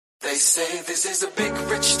They say this is a big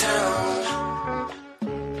rich town.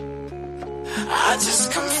 I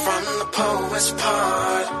just come from the poet's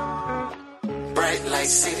part. Bright light,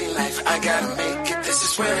 city life, I gotta make it, this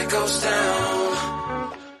is where it goes down.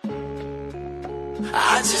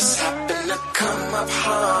 I just happen to come up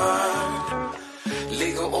hard.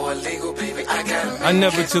 Legal or illegal, baby, I gotta make it. I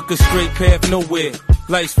never took a straight path nowhere.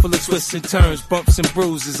 Life's full of twists and turns, bumps and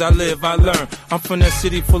bruises. I live, I learn. I'm from that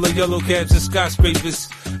city full of yellow cabs and skyscrapers.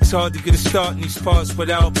 It's hard to get a start in these parts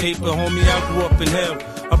without paper. Homie, I grew up in hell,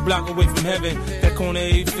 a block away from heaven. That corner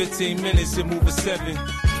ain't 15 minutes, it move a 7.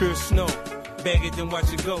 Pure snow, bag it, then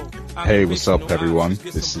watch it go. Hey, what's up, everyone?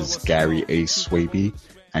 This is Gary A. Swaby,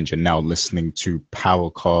 and you're now listening to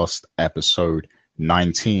Powercast episode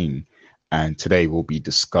 19. And today we'll be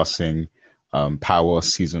discussing Power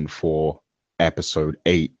Season 4, Episode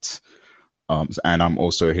 8. And I'm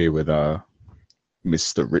also here with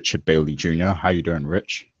Mr. Richard Bailey Jr. How you doing,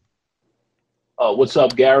 Rich? What's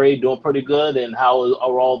up, Gary? Doing pretty good. And how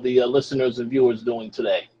are all the listeners and viewers doing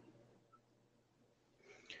today?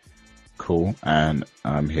 Cool. And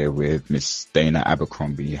I'm here with Miss Dana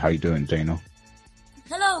Abercrombie. How you doing, Dana?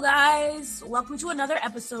 Hello, guys. Welcome to another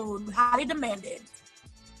episode. Highly demanded.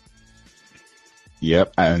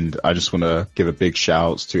 Yep, and I just want to give a big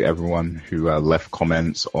shout out to everyone who left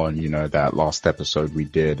comments on, that last episode we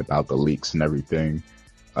did about the leaks and everything.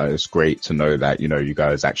 It's great to know that, you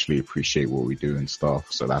guys actually appreciate what we do and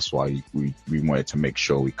stuff. So that's why we wanted to make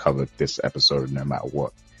sure we covered this episode no matter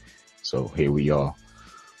what. So here we are.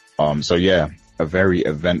 So yeah, a very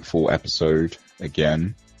eventful episode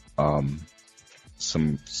again.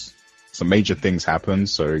 Some major things happened.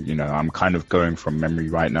 So, I'm kind of going from memory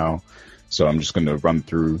right now. So I'm just going to run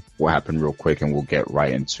through what happened real quick and we'll get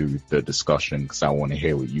right into the discussion because I want to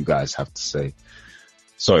hear what you guys have to say.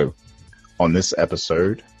 So on this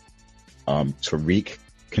episode, Tariq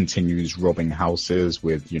continues robbing houses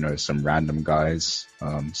with, some random guys,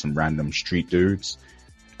 some random street dudes.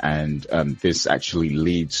 And this actually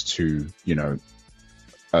leads to,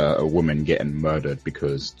 a woman getting murdered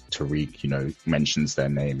because Tariq, mentions their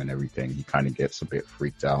name and everything. He kind of gets a bit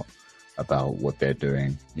freaked out about what they're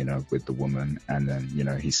doing, with the woman. And then,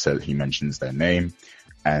 he mentions their name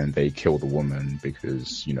and they kill the woman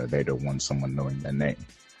because, they don't want someone knowing their name.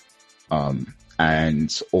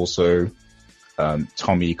 And also,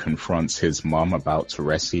 Tommy confronts his mom about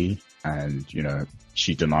Teresi and,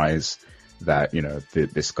 she denies that,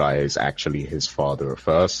 this guy is actually his father at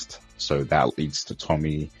first. So that leads to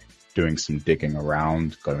Tommy doing some digging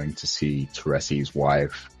around, going to see Teresi's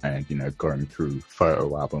wife and, going through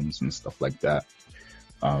photo albums and stuff like that.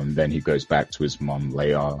 Then he goes back to his mom,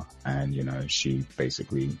 Leia, and, she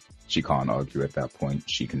can't argue at that point.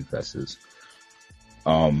 She confesses.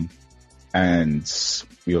 And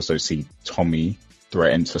we also see Tommy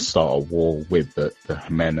threaten to start a war with the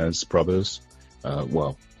Jimenez brothers.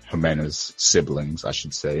 Jimenez siblings, I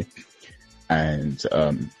should say. And,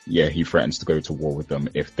 he threatens to go to war with them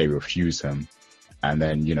if they refuse him. And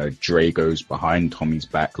then, Dre goes behind Tommy's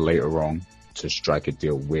back later on to strike a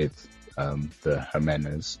deal with, the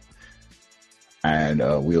Jimenez.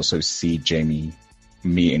 And, we also see Jamie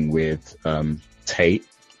meeting with, Tate,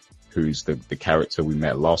 who's the character we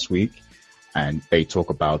met last week. And they talk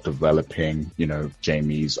about developing,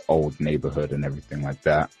 Jamie's old neighborhood and everything like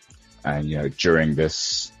that. And, during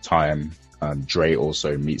this time, Dre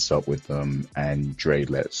also meets up with them and Dre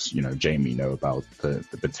lets, Jamie know about the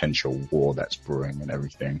potential war that's brewing and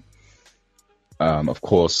everything. Of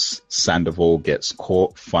course, Sandoval gets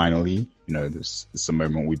caught finally. This is a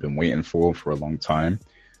moment we've been waiting for a long time.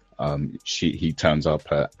 He turns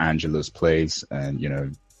up at Angela's place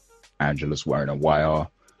and, Angela's wearing a wire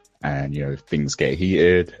and, things get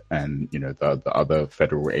heated and, the other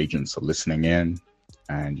federal agents are listening in.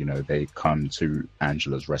 And, they come to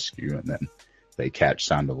Angela's rescue and then they catch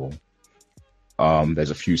Sandoval.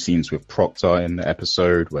 There's a few scenes with Proctor in the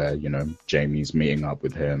episode where, Jamie's meeting up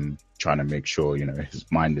with him, trying to make sure, his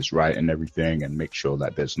mind is right and everything and make sure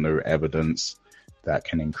that there's no evidence that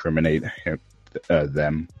can incriminate him,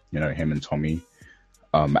 him and Tommy.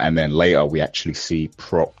 And then later we actually see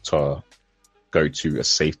Proctor go to a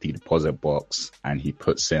safety deposit box and he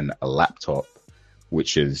puts in a laptop,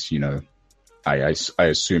 which is, I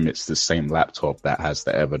assume it's the same laptop that has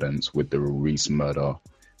the evidence with the Ruiz murder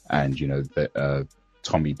and, that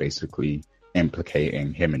Tommy basically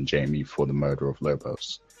implicating him and Jamie for the murder of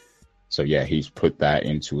Lobos. So yeah, he's put that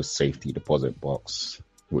into a safety deposit box,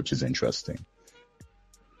 which is interesting.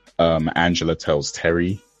 Angela tells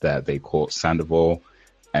Terry that they caught Sandoval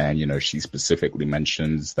and, she specifically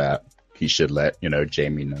mentions that he should let,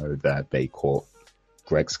 Jamie know that they caught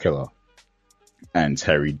Greg's killer. And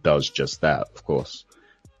Terry does just that, of course.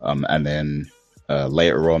 And then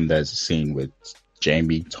later on, there's a scene with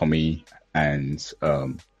Jamie, Tommy, and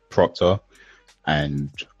Proctor. And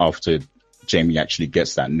after Jamie actually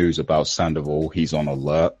gets that news about Sandoval, he's on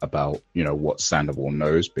alert about, what Sandoval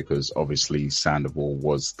knows, because obviously Sandoval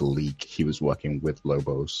was the leak. He was working with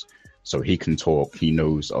Lobos. So he can talk. He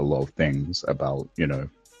knows a lot of things about,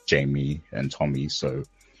 Jamie and Tommy. So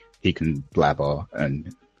he can blabber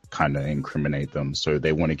and kind of incriminate them. So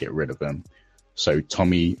they want to get rid of him. So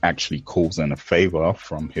Tommy actually calls in a favor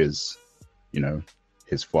from his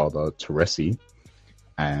father, Teresi.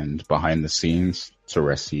 And behind the scenes,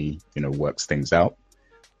 Teresi, works things out.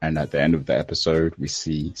 And at the end of the episode, we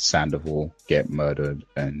see Sandoval get murdered,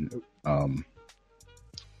 and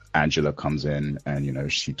Angela comes in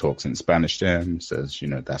and, she talks in Spanish to him, says,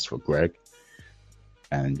 that's for Greg.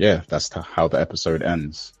 And yeah, that's how the episode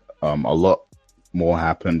ends. A lot more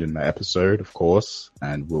happened in the episode, of course,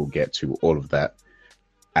 and we'll get to all of that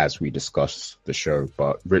as we discuss the show.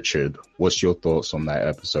 But Richard, what's your thoughts on that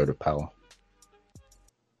episode of Power?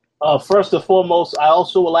 First and foremost, I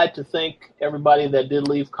also would like to thank everybody that did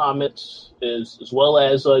leave comments, as well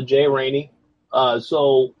as Jay Rainey.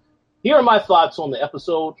 So here are my thoughts on the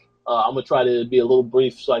episode. I'm going to try to be a little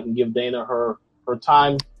brief so I can give Dana her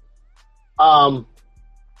time.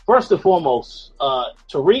 First and foremost,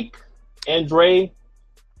 Tariq and Dre,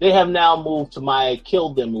 they have now moved to my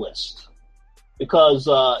kill them list. Because,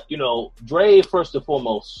 Dre, first and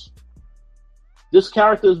foremost, this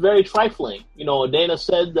character is very trifling. Dana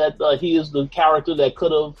said that he is the character that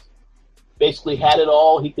could have basically had it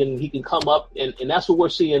all. He can come up, and that's what we're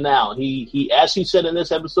seeing now. He as he said in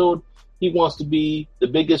this episode, he wants to be the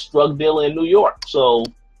biggest drug dealer in New York. So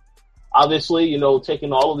obviously,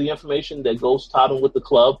 taking all of the information that Ghost taught him with the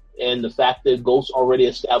club, and the fact that Ghost already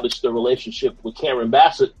established a relationship with Karen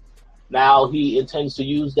Bassett, now he intends to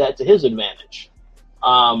use that to his advantage.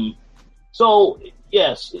 So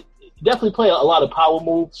yes, definitely play a lot of power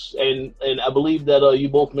moves, and I believe that you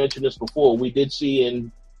both mentioned this before. We did see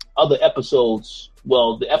in other episodes,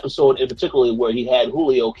 well, the episode in particular where he had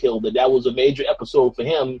Julio killed, that was a major episode for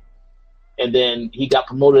him, and then he got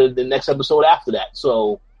promoted the next episode after that.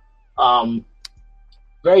 So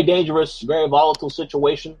very dangerous, very volatile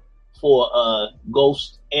situation for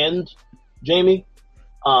Ghost and Jamie.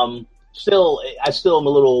 I still am a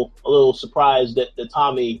little surprised that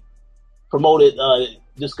Tommy promoted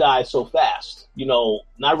this guy so fast,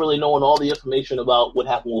 not really knowing all the information about what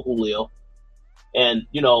happened with Julio. And,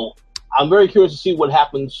 I'm very curious to see what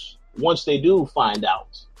happens once they do find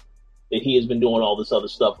out that he has been doing all this other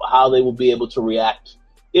stuff, how they will be able to react,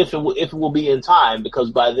 if it will be in time,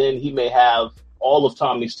 because by then he may have all of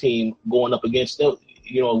Tommy's team going up against him,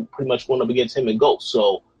 pretty much going up against him and Ghost.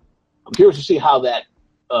 So I'm curious to see how that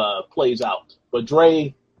plays out. But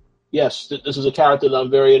Dre, yes, this is a character that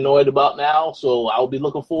I'm very annoyed about now, so I'll be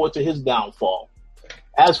looking forward to his downfall.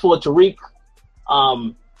 As for Tariq,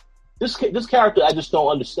 this character I just don't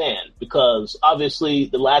understand, because obviously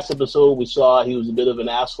the last episode we saw he was a bit of an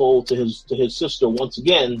asshole to his sister once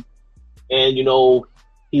again, and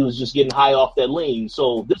he was just getting high off that lean.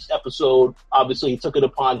 So this episode, obviously, he took it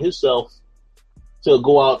upon himself to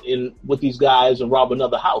go out with these guys and rob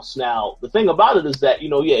another house. Now, the thing about it is that,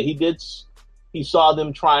 he saw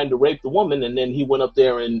them trying to rape the woman, and then he went up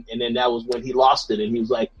there, and then that was when he lost it. And he was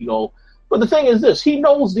like, but the thing is this, he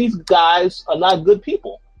knows these guys are not good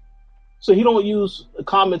people. So he don't use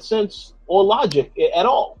common sense or logic at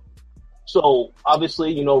all. So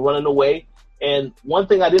obviously, running away. And one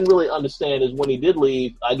thing I didn't really understand is when he did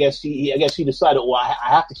leave, I guess he decided, well, I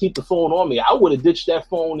have to keep the phone on me. I would have ditched that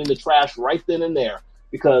phone in the trash right then and there,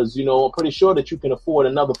 because, I'm pretty sure that you can afford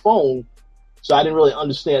another phone. So I didn't really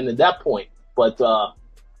understand at that point. But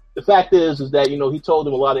the fact is that, he told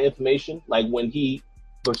him a lot of information. Like when he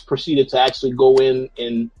proceeded to actually go in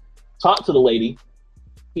and talk to the lady,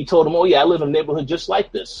 he told him, oh, yeah, I live in a neighborhood just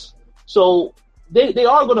like this. So they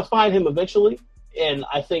are going to find him eventually. And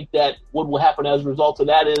I think that what will happen as a result of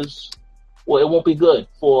that is, well, it won't be good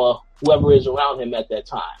for whoever is around him at that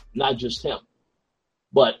time, not just him.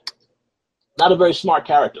 But not a very smart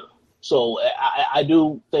character. So I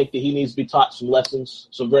do think that he needs to be taught some lessons,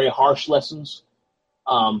 some very harsh lessons.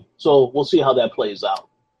 So we'll see how that plays out.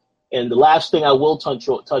 And the last thing I will touch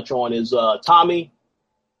on is Tommy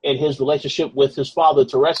and his relationship with his father,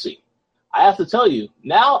 Teresi. I have to tell you,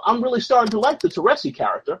 now I'm really starting to like the Teresi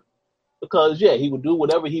character, because, yeah, he would do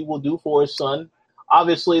whatever he will do for his son.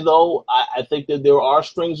 Obviously, though, I think that there are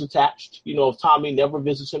strings attached. If Tommy never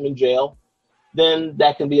visits him in jail, then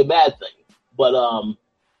that can be a bad thing. But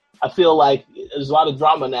I feel like there's a lot of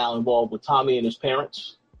drama now involved with Tommy and his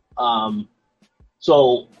parents.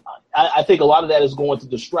 So I think a lot of that is going to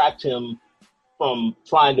distract him from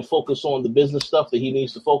trying to focus on the business stuff that he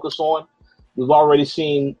needs to focus on. We've already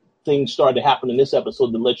seen things start to happen in this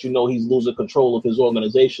episode that let you know he's losing control of his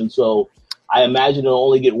organization. So I imagine it'll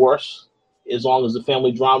only get worse as long as the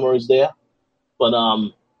family drama is there. But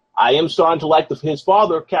I am starting to like his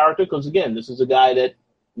father character because, again, this is a guy that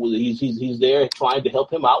he's there trying to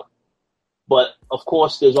help him out. But, of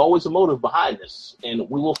course, there's always a motive behind this. And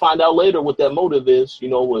we will find out later what that motive is,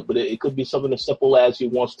 but it could be something as simple as he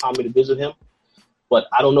wants Tommy to visit him. But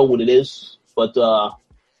I don't know what it is. But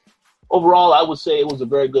overall, I would say it was a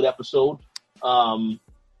very good episode. And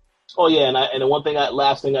the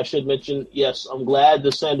last thing I should mention, yes, I'm glad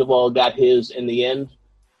the Sandoval got his in the end.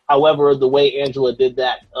 However, the way Angela did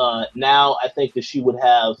that, now I think that she would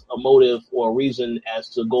have a motive or a reason as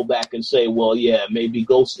to go back and say, well, yeah, maybe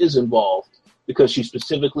Ghost is involved, because she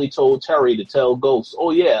specifically told Terry to tell Ghost,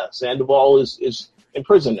 oh, yeah, Sandoval is in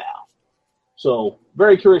prison now. So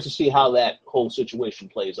very curious to see how that whole situation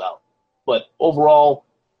plays out. But overall,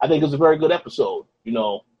 I think it's a very good episode,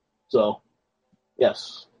 So,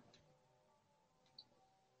 yes.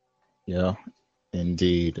 Yeah,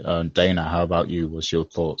 indeed. Dana, how about you? What's your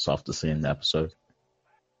thoughts after seeing the episode?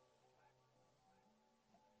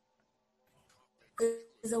 It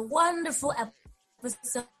was a wonderful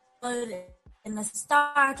episode and the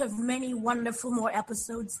start of many wonderful more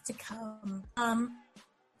episodes to come.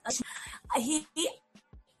 He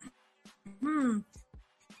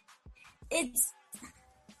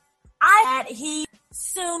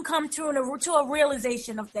soon come to a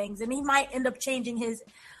realization of things, and he might end up changing his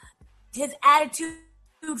attitude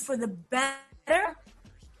for the better.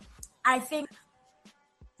 I think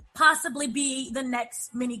possibly be the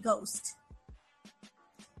next mini Ghost,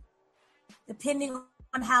 depending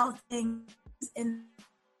on how things end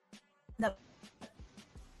up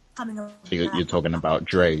coming around. You're talking about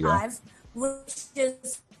Dre, yeah? Which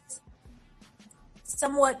is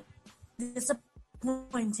somewhat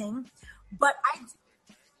disappointing, but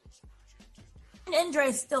and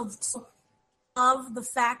Dre still love the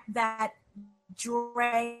fact that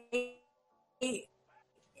Dre is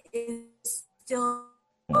still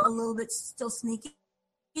a little bit still sneaky.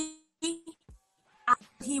 He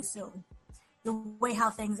soon the way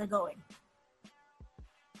how things are going.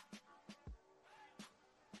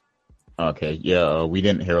 Okay, yeah, we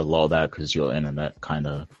didn't hear a lot of that because your internet kind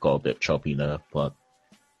of got a bit choppy there, but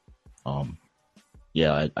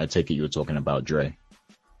yeah, I take it you were talking about Dre.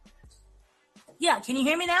 Yeah, can you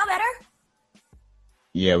hear me now better?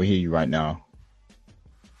 Yeah, we hear you right now.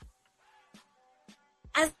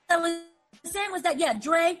 As I was saying was that, yeah,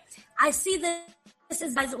 Dre, I see that this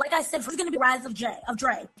is, like I said, it's going to be Rise of Dre.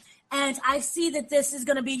 And I see that this is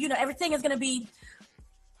going to be, everything is going to be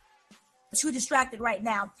too distracted right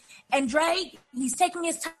now. And Dre, he's taking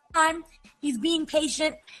his time, he's being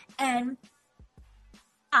patient, and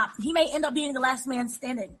he may end up being the last man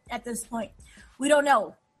standing at this point. We don't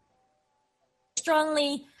know. I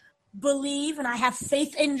strongly believe, and I have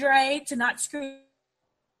faith in Dre to not screw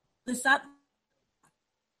this up,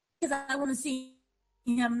 because I want to see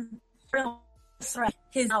him threat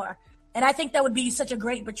his power. And I think that would be such a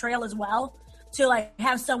great betrayal as well, to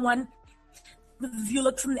have someone, if you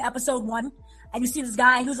look from the episode 1, and you see this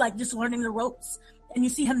guy who's just learning the ropes, and you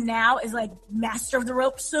see him now as master of the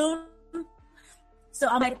ropes soon. So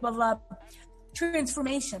I'm of a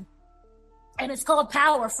transformation, and it's called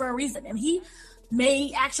Power for a reason, and he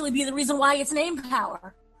may actually be the reason why it's named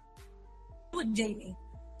Power. With Jamie,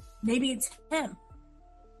 maybe it's him.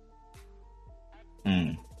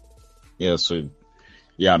 Yeah. So,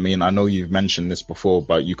 yeah, I mean, I know you've mentioned this before,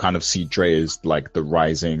 but you kind of see Dre as the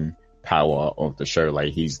rising power of the show.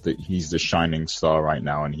 He's the shining star right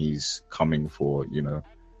now, and he's coming for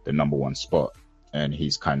the number one spot, and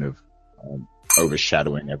he's kind of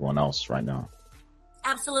overshadowing everyone else right now.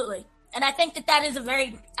 Absolutely. And I think that is a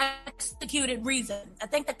very executed reason. I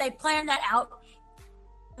think that they planned that out.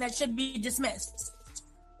 That should be dismissed.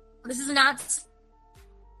 This is not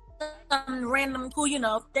some random cool,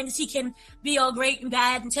 thinks he can be all great and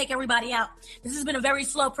bad and take everybody out. This has been a very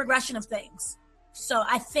slow progression of things. So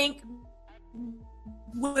I think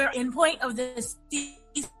we're in point of this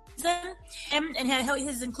season, and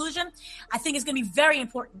his inclusion, I think is going to be very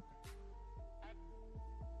important.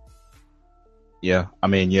 Yeah, I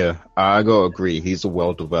mean, yeah, I gotta agree. He's a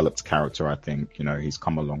well-developed character, I think. He's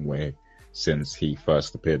come a long way since he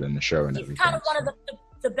first appeared in the show and everything. He's kind of one of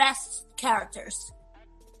the best characters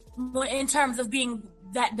in terms of being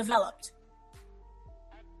that developed.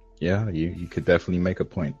 Yeah, you could definitely make a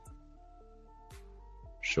point.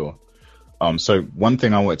 Sure. So one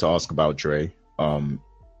thing I wanted to ask about Dre,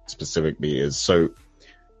 specifically is, so,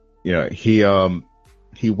 you know,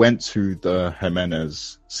 he went to the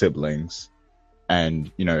Jimenez siblings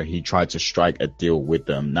and, you know, he tried to strike a deal with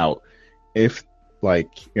them. Now, if,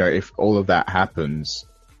 like, you know, if all of that happens,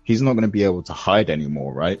 he's not going to be able to hide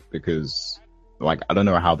anymore, right? Because, like, I don't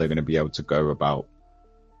know how they're going to be able to go about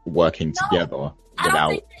working together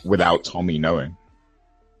without Tommy knowing.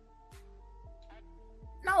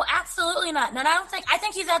 No, absolutely not. And I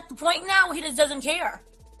think he's at the point now where he just doesn't care.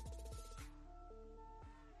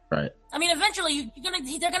 Right. I mean, eventually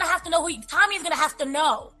they're gonna have to know Tommy's gonna have to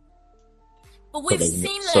know. But we've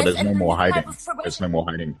seen this. So there's no more hiding. There's no more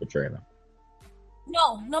hiding for Trey.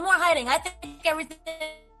 No more hiding. I think everything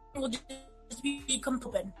will just be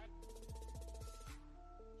open.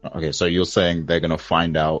 Okay, so you're saying they're gonna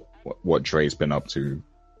find out what Dre's been up to?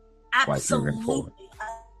 Absolutely, like, moving forward.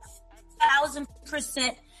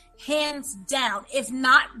 1,000%, hands down. If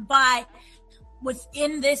not by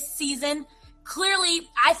within this season, clearly,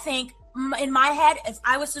 I think in my head, if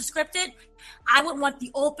I was to script it, I would want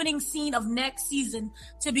the opening scene of next season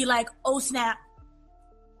to be like, oh snap,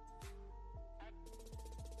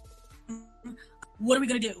 what are we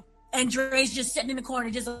gonna do? And Dre's just sitting in the corner,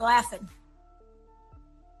 just laughing.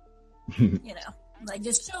 You know, like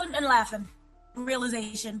just chilling and laughing.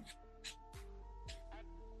 Realization.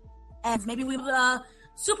 And maybe we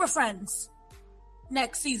super friends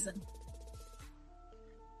next season.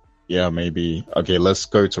 Yeah, maybe. Okay, let's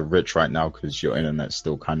go to Rich right now because your internet's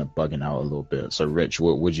still kind of bugging out a little bit. So, Rich,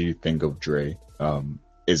 what would you think of Dre?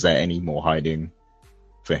 Is there any more hiding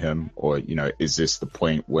for him? Or, you know, is this the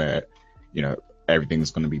point where, you know,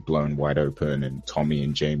 everything's going to be blown wide open and Tommy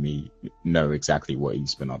and Jamie know exactly what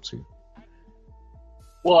he's been up to?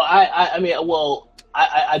 Well,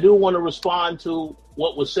 I do want to respond to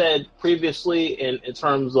what was said previously in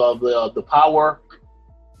terms of the power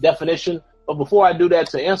definition. But before I do that,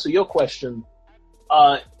 to answer your question,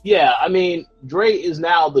 yeah, I mean, Dre is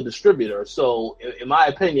now the distributor. So in my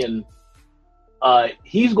opinion,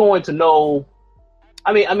 he's going to know.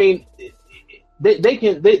 I mean,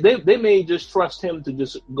 they may just trust him to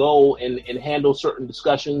just go and handle certain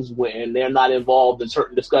discussions when they're not involved in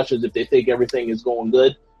certain discussions if they think everything is going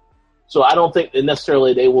good. So I don't think that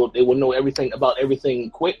necessarily they will know everything about everything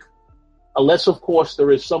quick, unless of course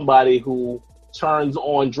there is somebody who turns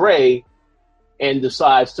on Dre and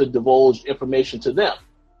decides to divulge information to them,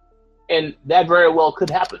 and that very well could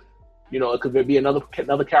happen. You know, it could be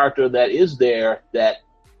another character that is there that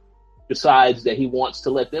decides that he wants to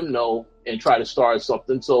let them know and try to start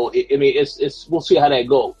something. So it's we'll see how that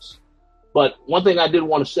goes. But one thing I did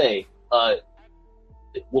want to say,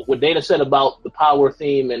 what Dana said about the power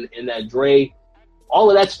theme and that Dre, all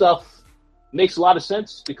of that stuff makes a lot of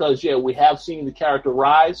sense because, yeah, we have seen the character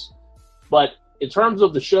rise. But in terms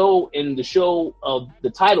of the show and the show of the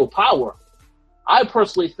title Power, I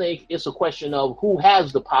personally think it's a question of who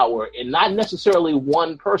has the power and not necessarily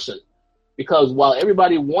one person. Because while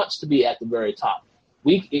everybody wants to be at the very top,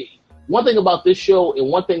 one thing about this show and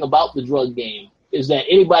one thing about the drug game is that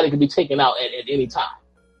anybody can be taken out at any time.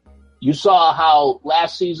 You saw how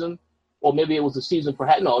last season, or maybe it was the season it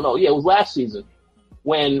was last season,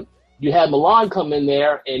 when you had Milan come in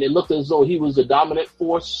there and it looked as though he was a dominant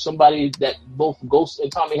force, somebody that both Ghost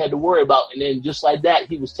and Tommy had to worry about. And then just like that,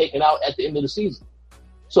 he was taken out at the end of the season.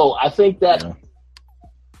 So I think that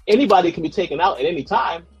anybody can be taken out at any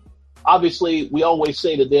time. Obviously, we always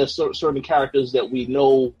say that there's certain characters that we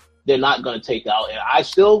know they're not going to take out. And I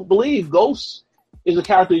still believe Ghost is a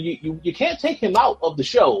character you can't take him out of the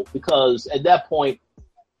show because at that point,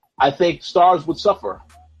 I think Stars would suffer.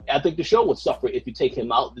 I think the show would suffer if you take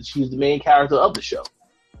him out. He's the main character of the show.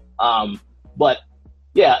 But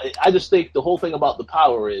yeah, I just think the whole thing about the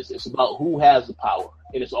power is it's about who has the power,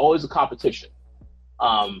 and it's always a competition.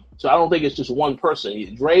 So I don't think it's just one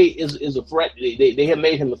person. Dre is a threat. They have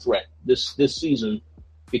made him a threat this season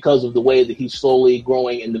because of the way that he's slowly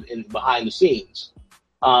growing in behind the scenes.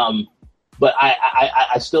 But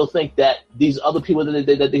I still think that these other people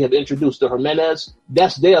that they have introduced, the Jimenez,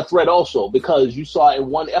 that's their threat also, because you saw in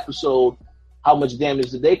one episode how much damage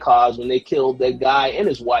did they cause when they killed that guy and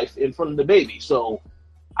his wife in front of the baby. So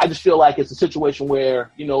I just feel like it's a situation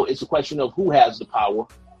where, you know, it's a question of who has the power.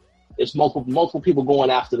 It's multiple people going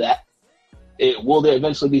after that. Will there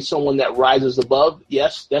eventually be someone that rises above?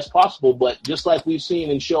 Yes, that's possible. But just like we've seen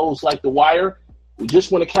in shows like The Wire,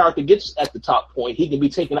 just when a character gets at the top point, he can be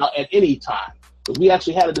taken out at any time. Because we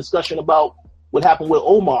actually had a discussion about what happened with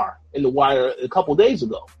Omar in The Wire a couple days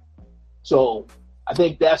ago. So I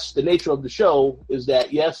think that's the nature of the show, is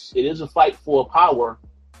that, yes, it is a fight for power,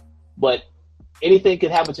 but anything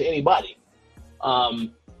can happen to anybody.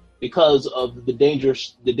 because of the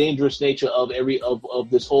dangerous nature of of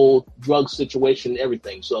this whole drug situation and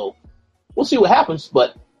everything. So we'll see what happens,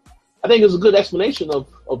 but I think it's a good explanation of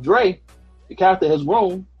Dre. The character has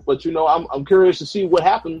grown, but I'm curious to see what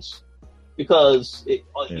happens, because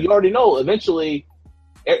you already know eventually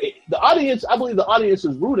the audience. I believe the audience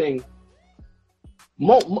is rooting.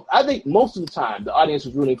 I think most of the time the audience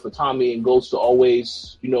is rooting for Tommy and Ghost to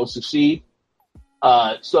always succeed.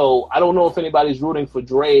 So I don't know if anybody's rooting for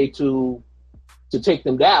Dre to take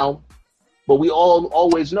them down, but we all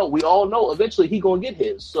know eventually he gonna get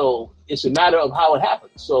his. So it's a matter of how it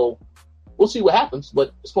happens. So we'll see what happens,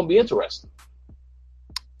 but it's gonna be interesting.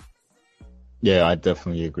 Yeah, I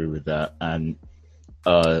definitely agree with that. And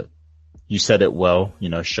you said it well.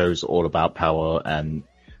 Shows all about power, and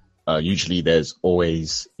usually there's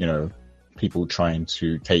always people trying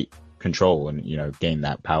to take control and gain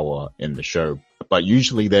that power in the show. But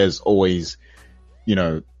usually there's always,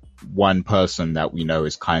 one person that we know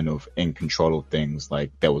is kind of in control of things.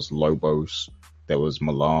 Like there was Lobos, there was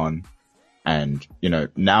Milan, and,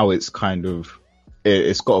 now it's kind of,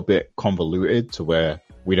 it's got a bit convoluted to where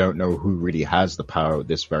we don't know who really has the power at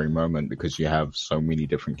this very moment, because you have so many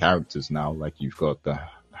different characters now. Like you've got the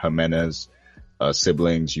Jimenez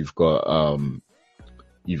siblings, you've got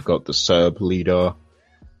the Serb leader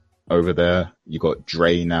over there. You got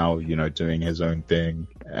Dre now, doing his own thing,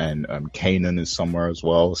 and Kanan is somewhere as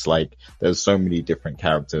well. It's like there's so many different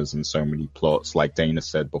characters and so many plots. Like Dana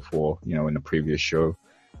said before, in the previous show,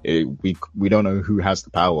 we don't know who has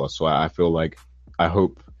the power. So I feel like, I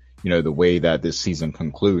hope the way that this season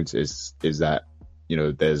concludes is that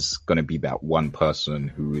there's going to be that one person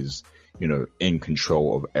who is in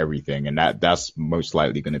control of everything, and that's most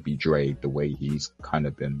likely going to be Dre, the way he's kind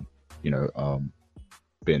of been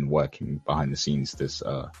been working behind the scenes this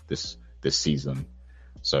season.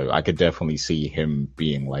 So I could definitely see him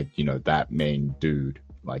being like, that main dude,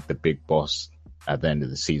 like the big boss at the end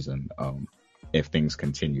of the season, if things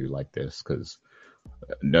continue like this, because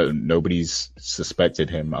nobody's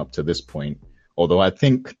suspected him up to this point. Although I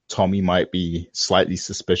think Tommy might be slightly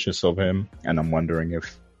suspicious of him, and I'm wondering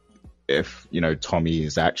if Tommy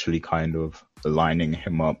is actually kind of lining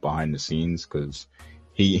him up behind the scenes, because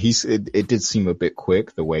it did seem a bit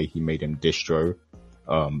quick the way he made him distro,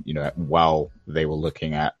 while they were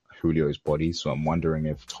looking at Julio's body. So I'm wondering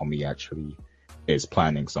if Tommy actually is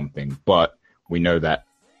planning something. But we know that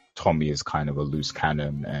Tommy is kind of a loose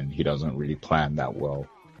cannon, and he doesn't really plan that well.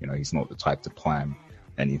 He's not the type to plan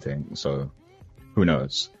anything. So who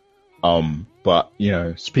knows? But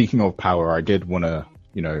speaking of power, I did want to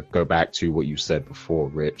go back to what you said before,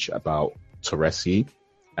 Rich, about Teresi,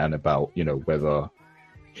 and about whether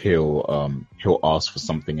he'll ask for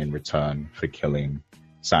something in return for killing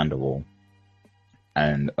Sandoval.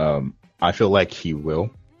 And I feel like he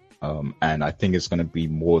will, and I think it's going to be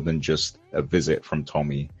more than just a visit from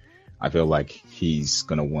Tommy. I feel like he's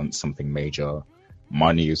going to want something major.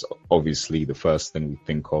 Money is obviously the first thing we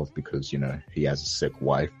think of, because he has a sick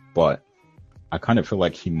wife, but I kind of feel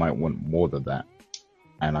like he might want more than that,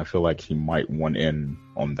 and I feel like he might want in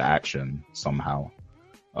on the action somehow.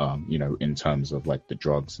 In terms of like the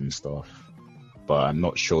drugs and stuff, but I'm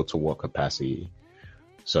not sure to what capacity.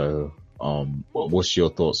 So, what's your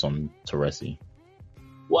thoughts on Teresi?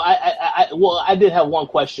 Well, I did have one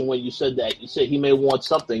question when you said that. You said he may want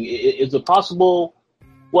something. Is it possible?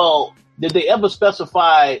 Well, did they ever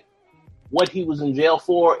specify what he was in jail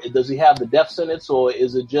for? Does he have the death sentence, or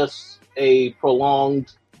is it just a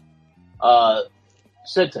prolonged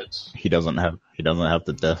sentence? He doesn't have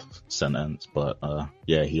the death sentence, but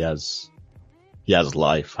yeah, he has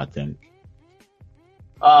life, I think.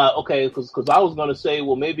 Okay, because I was going to say,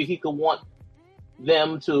 well, maybe he could want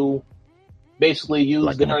them to basically use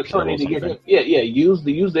like their attorney to get him.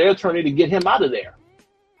 Use their attorney to get him out of there.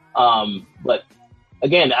 But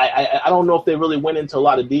again, I don't know if they really went into a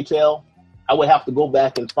lot of detail. I would have to go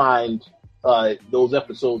back and find those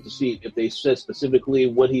episodes to see if they said specifically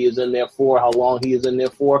what he is in there for, how long he is in there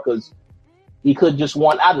for, because he could just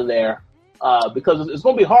want out of there. Because it's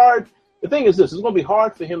going to be hard. The thing is this, it's going to be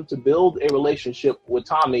hard for him to build a relationship with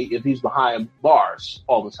Tommy if he's behind bars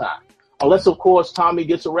all the time. Unless, of course, Tommy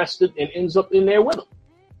gets arrested and ends up in there with him.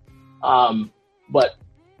 But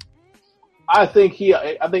I think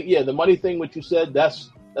the money thing, what you said, I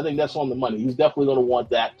think that's on the money. He's definitely going to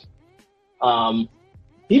want that.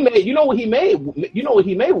 He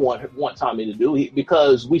may want Tommy to do,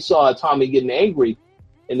 because we saw Tommy getting angry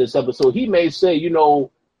in this episode. He may say,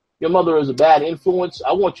 your mother is a bad influence.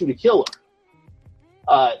 I want you to kill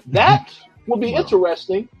her. That would be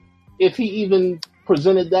interesting if he even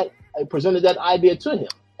presented that idea to him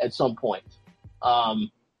at some point.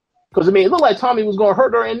 Because I mean, it looked like Tommy was going to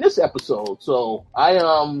hurt her in this episode. So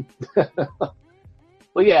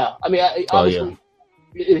but yeah, I mean, obviously,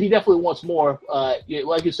 he definitely wants more.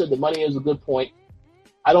 Like you said, the money is a good point.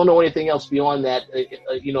 I don't know anything else beyond that,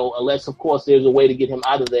 unless, of course, there's a way to get him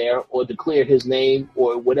out of there or to clear his name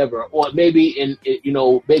or whatever. Or maybe,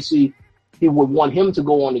 basically, he would want him to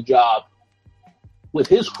go on the job with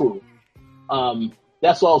his crew.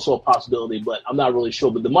 That's also a possibility, but I'm not really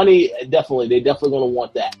sure. But the money, they're definitely going to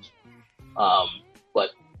want that.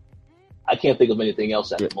 But I can't think of anything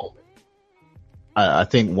else at the moment. I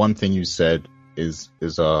think one thing you said is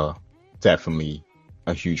definitely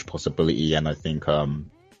a huge possibility, and I think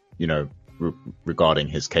regarding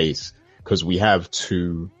his case, because we have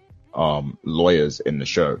two lawyers in the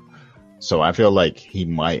show, so I feel like he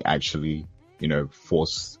might actually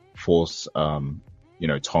force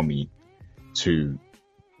Tommy to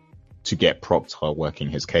get Proctor working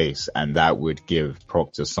his case, and that would give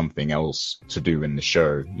Proctor something else to do in the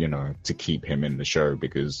show, to keep him in the show,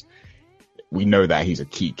 because we know that he's a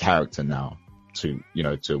key character now to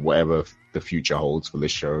whatever the future holds for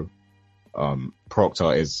this show.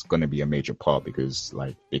 Proctor is going to be a major part because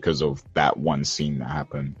of that one scene that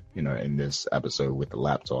happened, in this episode with the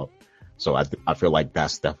laptop. So I feel like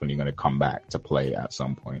that's definitely going to come back to play at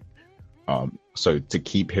some point. So to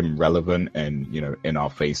keep him relevant and, in our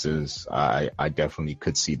faces, I definitely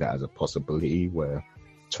could see that as a possibility where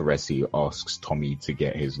Teresi asks Tommy to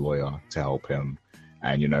get his lawyer to help him.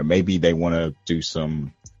 And, maybe they want to do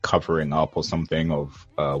some covering up or something of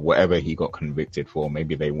whatever he got convicted for.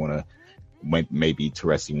 Maybe they want to, maybe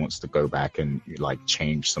Teresi wants to go back and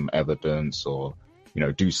change some evidence or,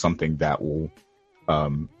 do something that will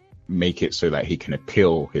make it so that he can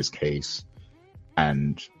appeal his case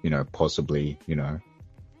and, possibly,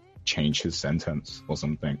 change his sentence or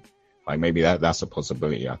something. Maybe that's a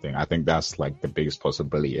possibility. I think that's the biggest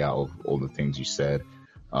possibility out of all the things you said.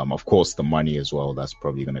 Of course, the money as well, that's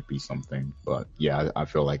probably going to be something. But yeah, I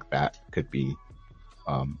feel like that could be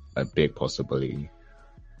a big possibility.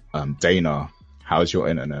 Dana, how's your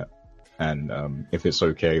internet? And if it's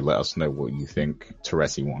okay, let us know what you think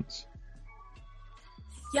Teresi wants.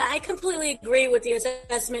 Yeah, I completely agree with the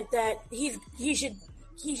assessment that he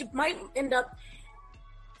might end up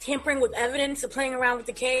tampering with evidence or playing around with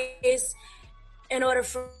the case in order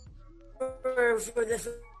for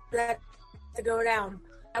that to go down.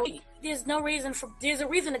 There's a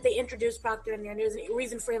reason that they introduced Proctor in there, and there's a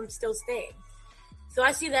reason for him still staying. So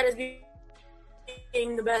I see that as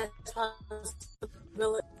being the best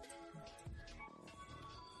possibility.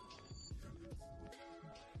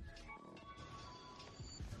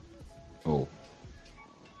 Oh.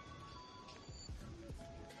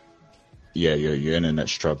 Yeah, your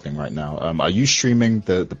internet's struggling right now. Are you streaming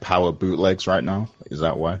the Power bootlegs right now? Is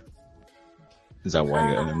that why?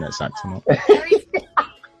 Your internet's acting up?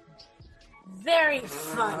 Very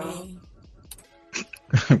funny.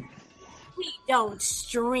 We don't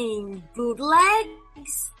stream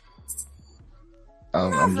bootlegs.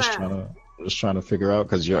 I'm just trying to figure out,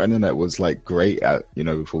 because your internet was great at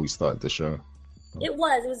before we started the show. It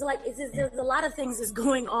was there's a lot of things that's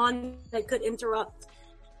going on that could interrupt.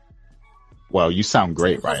 Well, you sound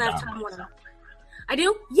great right now. I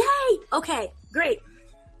do? Yay! Okay, great.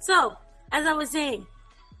 So, as I was saying,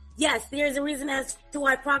 yes, there's a reason as to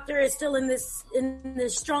why Proctor is still in this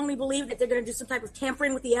strongly believe that they're going to do some type of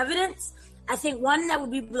tampering with the evidence. I think one that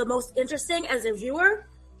would be the most interesting as a viewer,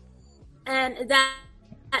 and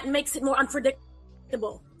that makes it more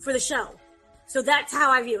unpredictable for the show. So that's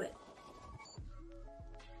how I view it.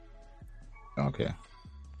 Okay.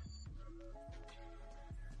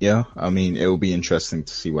 Yeah, I mean, it will be interesting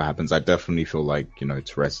to see what happens. I definitely feel like,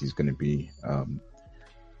 Teresi's going to be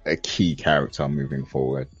a key character moving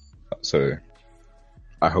forward. So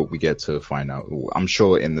I hope we get to find out. I'm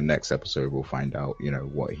sure in the next episode we'll find out,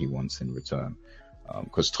 what he wants in return.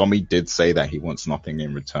 Because Tommy did say that he wants nothing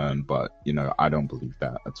in return, but, I don't believe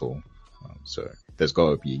that at all. So there's got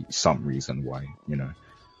to be some reason why,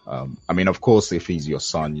 I mean, of course, if he's your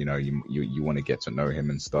son, you want to get to know him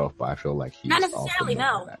and stuff, but I feel like he's not necessarily.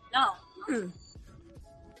 No.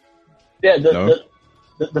 Yeah,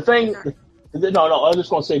 the thing. No. I was just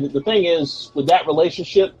going to say that the thing is with that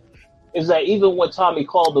relationship is that even when Tommy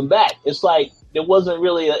called him back, it's like there wasn't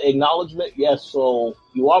really an acknowledgement. Yes, so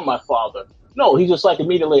you are my father. No, he's just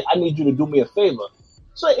immediately, I need you to do me a favor.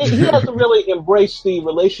 So he hasn't really embraced the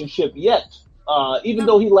relationship yet. Even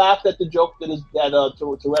though he laughed at the joke that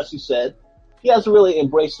Teresi said, he hasn't really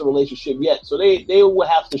embraced the relationship yet. So they will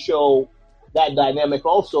have to show that dynamic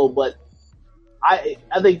also. But I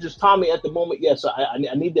think just Tommy at the moment, yes, I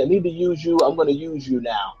need to use you. I'm going to use you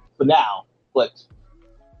for now. But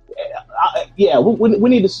we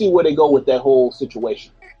need to see where they go with that whole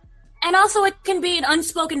situation. And also, it can be an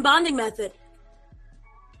unspoken bonding method.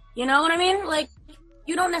 You know what I mean? Like,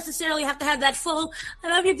 you don't necessarily have to have that full, I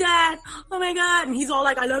love you, Dad. Oh, my God. And he's all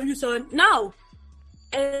like, I love you, son. No.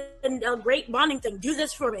 And a great bonding thing. Do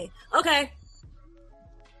this for me. Okay.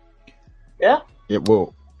 Yeah.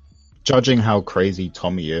 Well, judging how crazy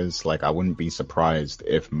Tommy is, like, I wouldn't be surprised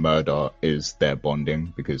if murder is their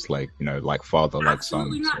bonding because, like, you know, like father, like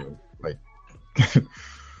son. Not. So, like,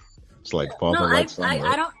 it's like father, like son. Right?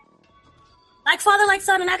 I don't. Like father, like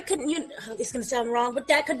son, and that couldn't. It's going to sound wrong, but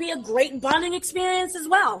that could be a great bonding experience as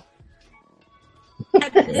well.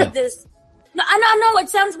 This, no, I know it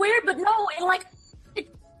sounds weird, but no, and like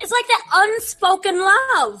it's like that unspoken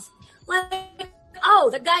love. Like,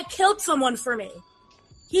 oh, the guy killed someone for me.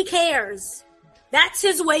 He cares. That's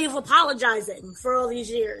his way of apologizing for all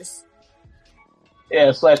these years. Yeah,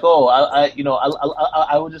 it's like, oh,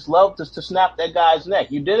 I would just love to snap that guy's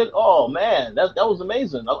neck. You did it. Oh man, that was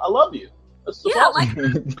amazing. I love you. That's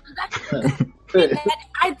awesome.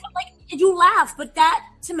 You laugh, but that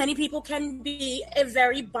to many people can be a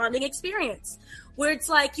very bonding experience where it's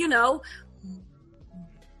like, you know,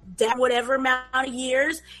 that whatever amount of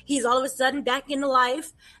years, he's all of a sudden back into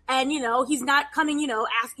life, and you know, he's not coming, you know,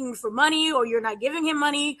 asking for money, or you're not giving him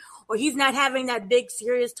money, or he's not having that big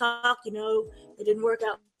serious talk, you know, it didn't work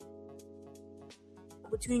out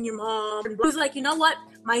between your mom and he's like, you know what,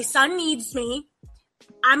 my son needs me.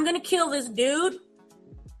 I'm going to kill this dude.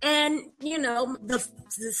 And, you know, the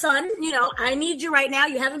son, you know, I need you right now.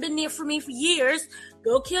 You haven't been there for me for years.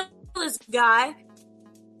 Go kill this guy.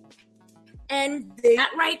 And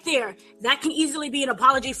that right there, that can easily be an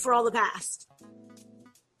apology for all the past.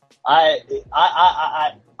 I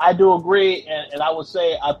do agree. And I would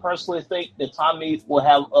say, I personally think that Tommy will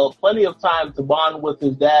have plenty of time to bond with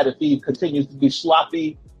his dad if he continues to be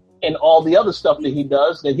sloppy and all the other stuff that he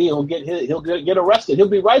does, that he'll get arrested. He'll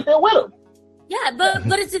be right there with him. Yeah,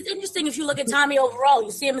 but it's interesting if you look at Tommy overall.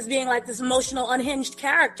 You see him as being like this emotional, unhinged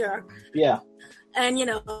character. Yeah. And, you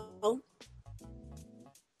know,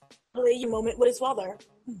 a moment with his father.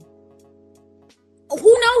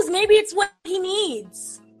 Who knows? Maybe it's what he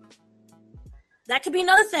needs. That could be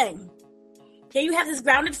another thing. Here you have this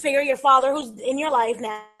grounded figure, your father, who's in your life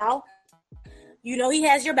now. You know he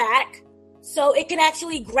has your back. So it can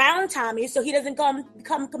actually ground Tommy so he doesn't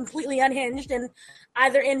become completely unhinged and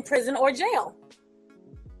either in prison or jail.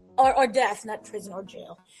 Or death, not prison or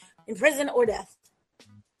jail. In prison or death.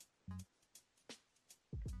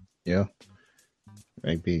 Yeah.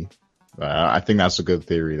 Maybe. I think that's a good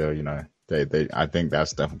theory though, you know. I think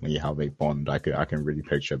that's definitely how they bond. I can really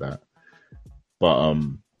picture that. But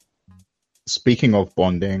speaking of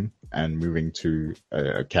bonding and moving to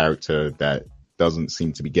a character that doesn't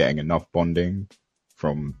seem to be getting enough bonding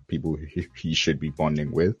from people who he should be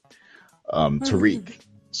bonding with, Tariq.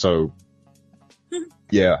 So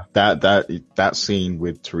yeah, that scene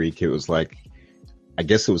with Tariq, it was like, I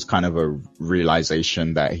guess it was kind of a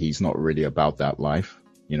realization that he's not really about that life,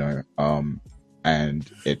 you know,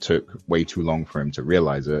 and it took way too long for him to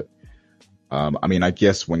realize it. I mean, I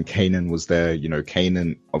guess when Kanan was there, you know,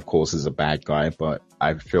 Kanan, of course, is a bad guy, but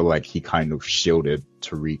I feel like he kind of shielded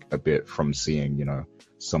Tariq a bit from seeing, you know,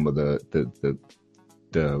 some of the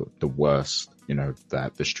worst, you know,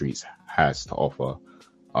 that the streets has to offer.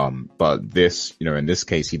 But this, you know, in this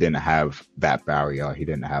case, he didn't have that barrier. He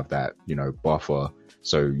didn't have that, you know, buffer.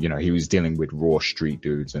 So, you know, he was dealing with raw street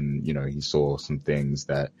dudes and, you know, he saw some things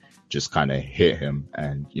that just kind of hit him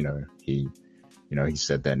and, you know, he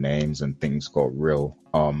said their names and things got real.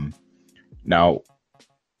 Now,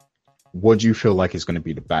 what do you feel like is going to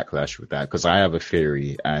be the backlash with that? Because I have a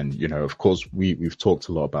theory, and, you know, of course, we've talked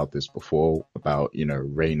a lot about this before, about, you know,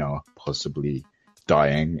 Reyna possibly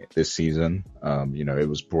dying this season. You know, it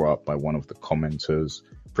was brought up by one of the commenters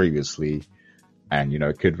previously, and, you know,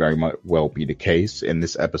 it could very much well be the case. In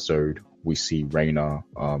this episode, we see Reyna,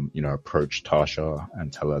 you know, approach Tasha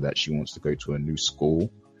and tell her that she wants to go to a new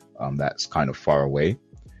school that's kind of far away.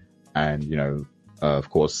 And, you know, of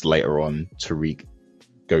course, later on, Tariq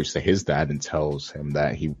goes to his dad and tells him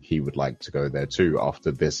that he would like to go there too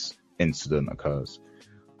after this incident occurs.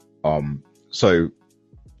 So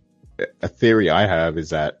a theory I have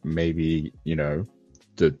is that maybe, you know,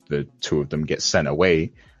 the two of them get sent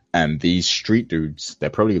away, and these street dudes,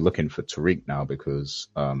 they're probably looking for Tariq now because,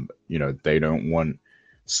 you know, they don't want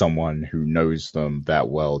someone who knows them that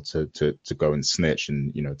well to go and snitch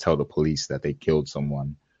and, you know, tell the police that they killed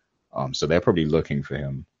someone. So they're probably looking for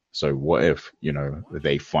him. So what if, you know,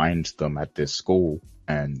 they find them at this school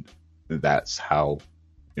and that's how,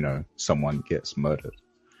 you know, someone gets murdered?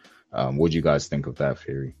 What do you guys think of that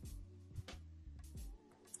theory?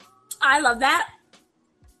 I love that.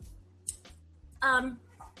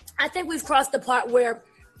 I think we've crossed the part where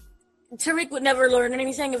Tariq would never learn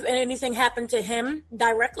anything if anything happened to him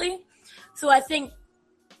directly. So I think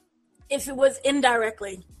if it was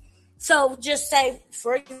indirectly. So just say,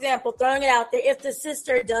 for example, throwing it out there, if the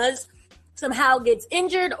sister does somehow gets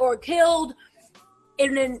injured or killed,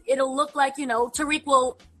 and then it'll look like, Tariq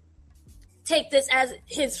will take this as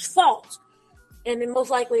his fault. And then most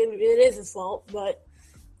likely it is his fault. But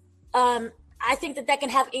I think that can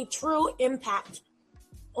have a true impact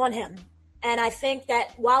on him. And I think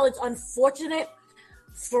that while it's unfortunate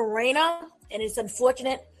for Raina, and it's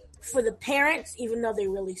unfortunate for the parents, even though they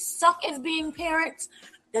really suck as being parents,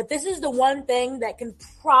 that this is the one thing that can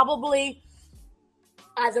probably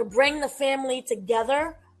either bring the family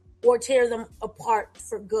together or tear them apart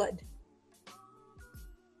for good.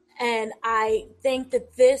 And I think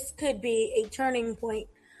that this could be a turning point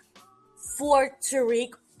for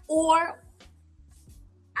Tariq, or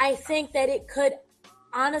I think that it could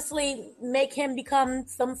honestly make him become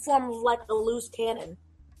some form of like a loose cannon.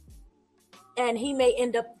 And he may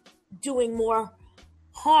end up doing more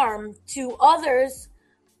harm to others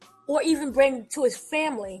or even bring to his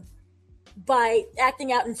family by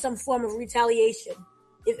acting out in some form of retaliation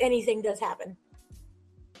if anything does happen.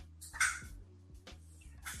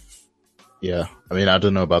 Yeah, I mean, I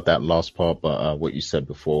don't know about that last part, but what you said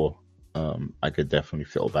before, I could definitely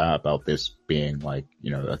feel that about this being like,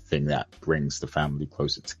 a thing that brings the family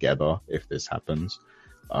closer together if this happens.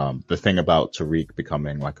 The thing about Tariq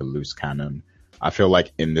becoming like a loose cannon, I feel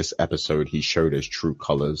like in this episode he showed his true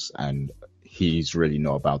colors, and he's really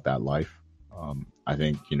not about that life. I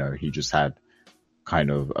think, he just had kind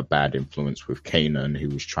of a bad influence with Kanan, who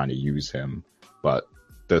was trying to use him. But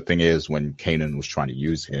the thing is, when Kanan was trying to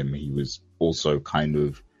use him, he was also kind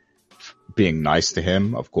of being nice to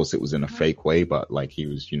him. Of course, it was in a fake way, but like he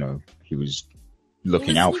was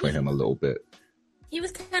looking out for him a little bit. He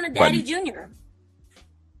was kind of Daddy Junior.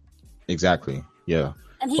 Exactly. Yeah.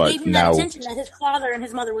 And he gave him that attention that his father and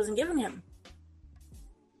his mother wasn't giving him.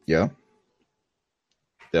 Yeah.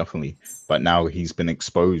 Definitely. But now he's been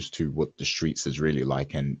exposed to what the streets is really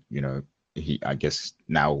like, and I guess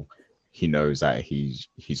now he knows that he's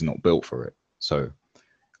not built for it. So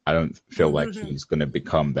I don't feel like he's going to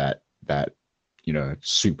become that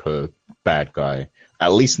super bad guy.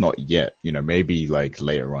 At least not yet. Maybe like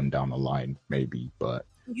later on down the line, maybe. But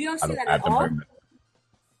you don't see that at all. Moment.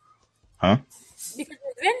 Huh? Because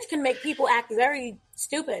revenge can make people act very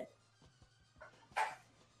stupid.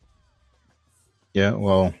 Yeah,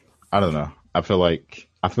 well, I don't know. I feel like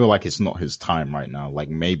it's not his time right now. Like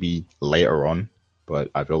maybe later on,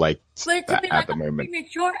 but I feel like at the moment,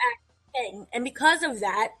 premature acting, and because of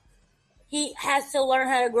that, he has to learn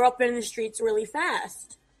how to grow up in the streets really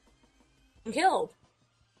fast and killed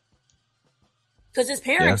because his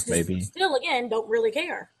parents still again don't really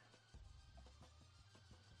care.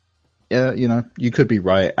 Yeah, you could be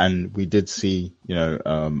right, and we did see,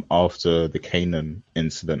 after the Kanan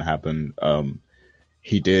incident happened,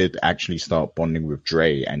 he did actually start bonding with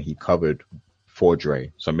Dre, and he covered for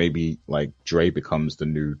Dre. So maybe like Dre becomes the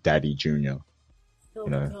new Daddy Junior,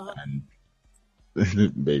 and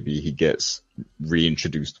maybe he gets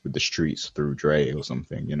reintroduced with the streets through Dre or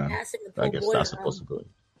something. I guess that's a possibility.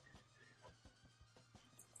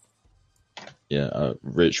 Yeah,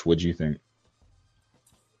 Rich, what do you think?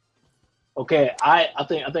 Okay, I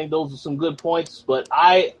think those are some good points, but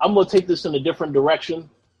I'm gonna take this in a different direction.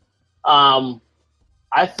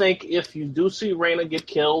 I think if you do see Raina get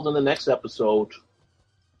killed in the next episode,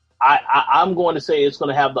 I'm going to say it's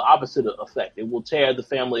going to have the opposite effect. It will tear the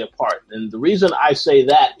family apart. And the reason I say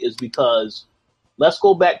that is because let's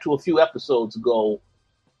go back to a few episodes ago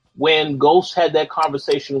when Ghost had that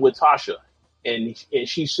conversation with Tasha. And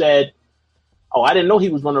she said, oh, I didn't know he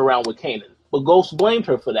was running around with Kanan. But Ghost blamed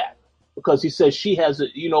her for that because he said she has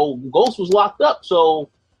Ghost was locked up. So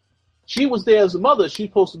she was there as a mother. She's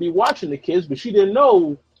supposed to be watching the kids, but she didn't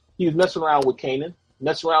know he was messing around with Kanan,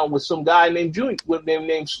 messing around with some guy named Junior. What name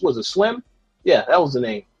was it? Slim? Yeah, that was the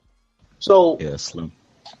name. So yeah, Slim.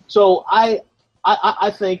 So I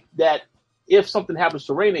think that if something happens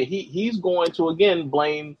to Raina, he's going to again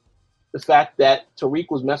blame the fact that Tariq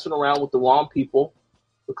was messing around with the wrong people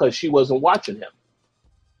because she wasn't watching him,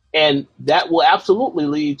 and that will absolutely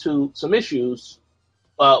lead to some issues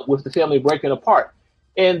with the family breaking apart.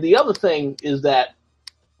 And the other thing is that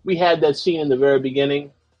we had that scene in the very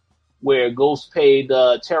beginning where Ghost paid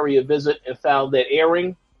Terry a visit and found that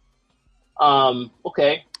earring.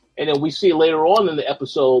 Okay. And then we see later on in the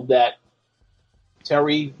episode that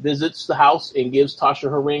Terry visits the house and gives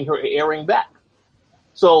Tasha her earring back.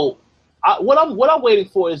 So what I'm waiting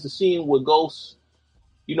for is the scene where Ghost,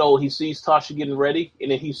 he sees Tasha getting ready,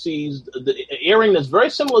 and then he sees the earring that's very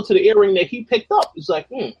similar to the earring that he picked up. He's like,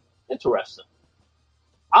 interesting.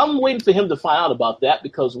 I'm waiting for him to find out about that,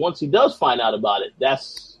 because once he does find out about it,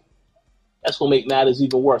 that's going to make matters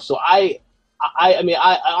even worse. So I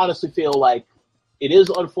honestly feel like it is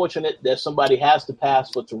unfortunate that somebody has to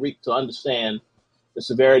pass for Tariq to understand the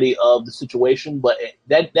severity of the situation, but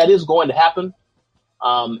that is going to happen.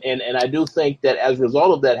 And I do think that as a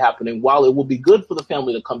result of that happening, while it will be good for the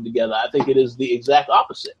family to come together, I think it is the exact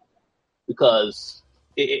opposite, because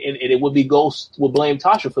it would be Ghost will blame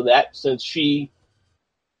Tasha for that, since she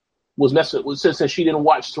was since she didn't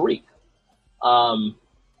watch Tariq.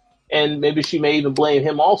 And maybe she may even blame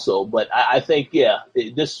him also. But I think,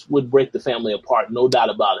 this would break the family apart, no doubt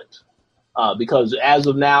about it. Because as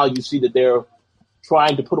of now, you see that they're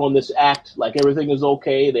trying to put on this act like everything is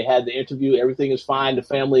okay. They had the interview, everything is fine, the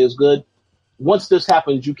family is good. Once this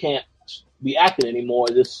happens, you can't be acting anymore.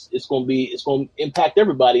 It's going to impact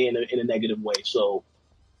everybody in a negative way. So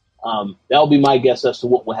that'll be my guess as to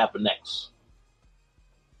what will happen next.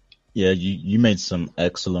 Yeah, you made some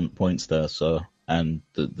excellent points there, sir. And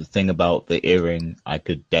the thing about the earring, I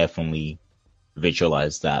could definitely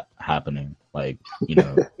visualize that happening. Like,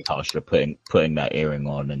 Tasha putting that earring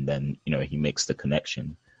on, and then, he makes the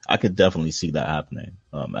connection. I could definitely see that happening.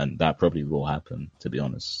 And that probably will happen, to be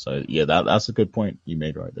honest. So yeah, that's a good point you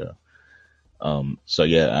made right there. So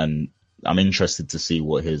yeah, and I'm interested to see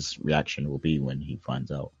what his reaction will be when he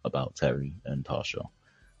finds out about Terry and Tasha.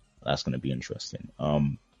 That's going to be interesting.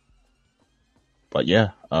 But yeah,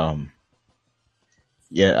 I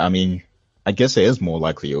mean, I guess it is more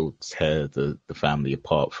likely it'll tear the family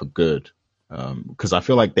apart for good. Because I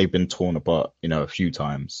feel like they've been torn apart, a few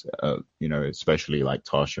times, especially like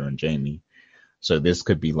Tasha and Jamie. So this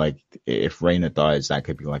could be like, if Raina dies, that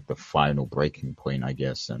could be like the final breaking point, I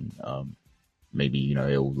guess. And maybe,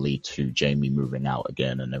 it'll lead to Jamie moving out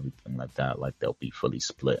again and everything like that. Like they'll be fully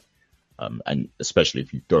split. And especially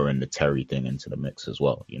if you throw in the Terry thing into the mix as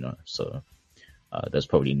well, So there's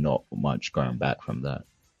probably not much going back from that.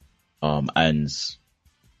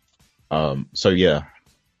 So yeah.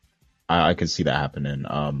 I can see that happening.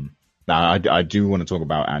 Now I do want to talk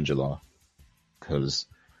about Angela, because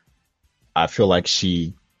I feel like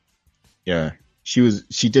she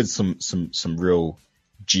did some real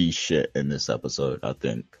G shit in this episode. I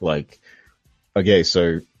think, like, okay,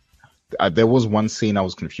 so there was one scene I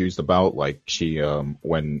was confused about, like she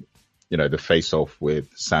when the face off with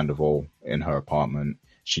Sandoval in her apartment,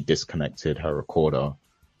 she disconnected her recorder.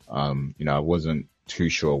 I wasn't too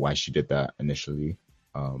sure why she did that initially.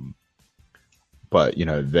 But,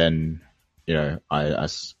 then, I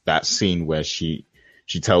that scene where she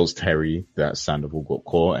tells Terry that Sandoval got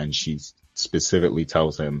caught, and she specifically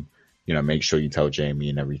tells him, make sure you tell Jamie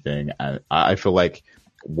and everything. And I feel like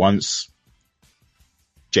once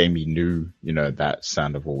Jamie knew, that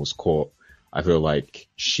Sandoval was caught, I feel like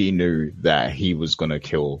she knew that he was going to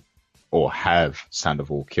kill or have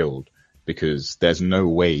Sandoval killed, because there's no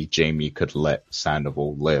way Jamie could let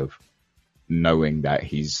Sandoval live, knowing that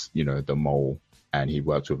he's, the mole and he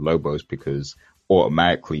works with Lobos, because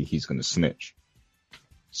automatically he's going to snitch.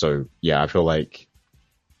 So yeah, I feel like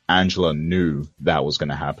Angela knew that was going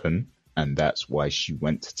to happen, and that's why she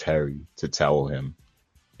went to Terry to tell him,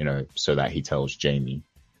 so that he tells Jamie,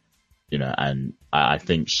 and I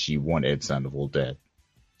think she wanted Sandoval dead.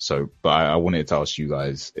 So, but I wanted to ask you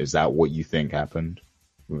guys, is that what you think happened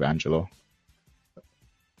with Angela?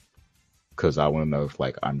 Because I want to know if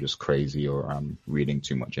I'm just crazy or I'm reading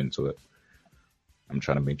too much into it. I'm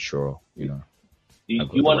trying to make sure, Do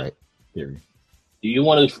you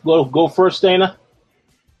want to go first, Dana?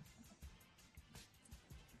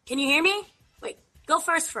 Can you hear me? Wait, go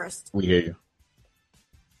first. We hear you.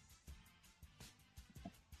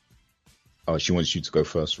 Oh, she wants you to go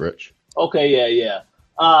first, Rich. Okay, yeah.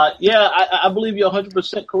 I believe you're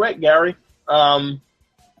 100% correct, Gary.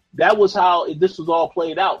 That was how this was all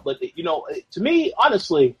played out. But, to me,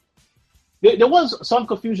 honestly, there was some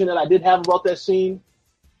confusion that I did have about that scene,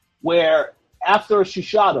 where after she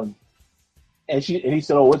shot him, and he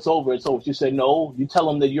said, "Oh, it's over." She said, "No, you tell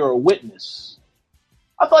him that you're a witness."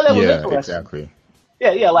 I thought that was interesting. Exactly.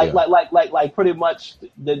 Like pretty much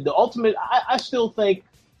the ultimate. I still think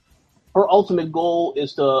her ultimate goal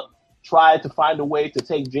is to try to find a way to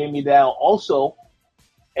take Jamie down. Also,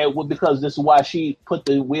 because this is why she put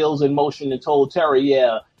the wheels in motion and told Terry,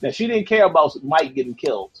 that she didn't care about Mike getting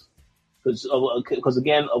killed, because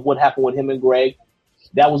again of what happened with him and Greg,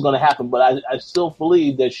 that was going to happen. But I still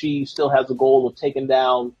believe that she still has the goal of taking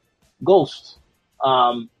down Ghost,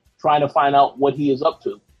 trying to find out what he is up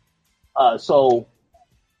to. So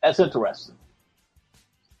that's interesting.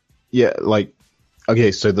 Yeah, like,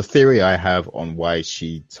 okay, so the theory I have on why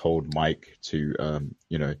she told Mike to,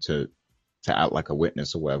 to act like a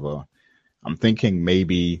witness or whatever, I'm thinking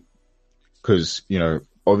maybe because,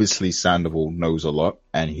 obviously Sandoval knows a lot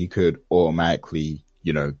and he could automatically,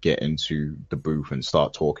 get into the booth and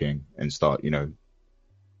start talking and start,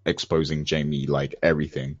 exposing Jamie like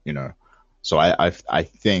everything, So I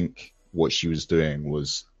think what she was doing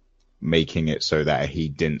was making it so that he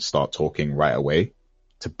didn't start talking right away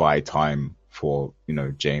to buy time for,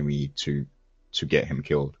 Jamie to get him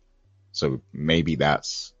killed. So maybe that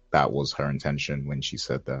was her intention when she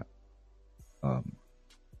said that. But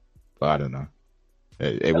I don't know.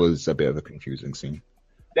 It was a bit of a confusing scene.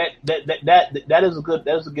 That's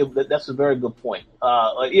a very good point.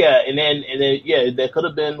 That could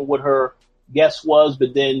have been what her guess was,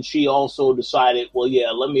 but then she also decided, well, yeah,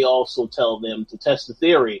 let me also tell them to test the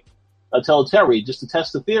theory. Tell Terry just to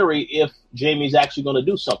test the theory if Jamie's actually going to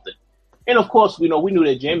do something. And of course, we knew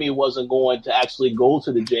that Jamie wasn't going to actually go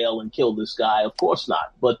to the jail and kill this guy. Of course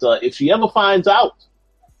not. But if she ever finds out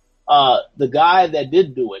the guy that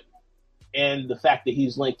did do it, and the fact that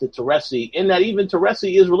he's linked to Teresi, and that even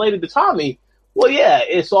Teresi is related to Tommy, well, yeah,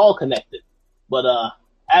 it's all connected. But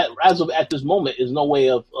at this moment, there's no way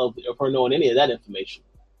of her knowing any of that information.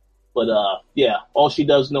 But all she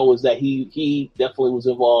does know is that he definitely was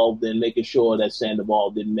involved in making sure that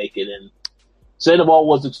Sandoval didn't make it, and Sandoval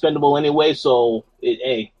was expendable anyway, so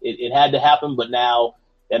it had to happen. But now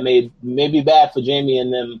that may be bad for Jamie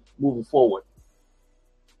and them moving forward.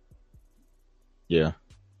 Yeah,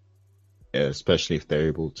 especially if they're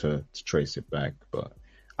able to trace it back. But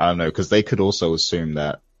I don't know, because they could also assume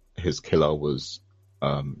that his killer was,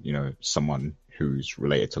 someone who's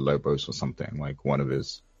related to Lobos or something, like one of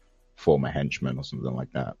his former henchmen or something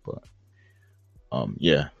like that. But I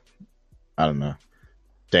don't know.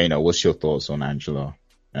 Dana, what's your thoughts on Angela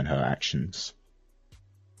and her actions?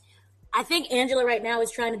 I think Angela right now is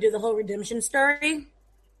trying to do the whole redemption story.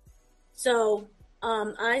 So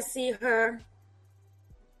I see her.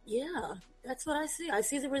 Yeah, that's what I see. I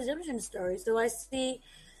see the redemption story. So I see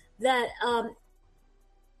that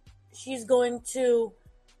she's going to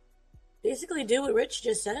basically do what Rich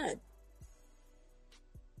just said.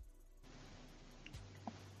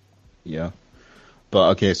 Yeah.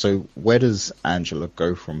 But okay, so where does Angela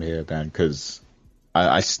go from here then? Because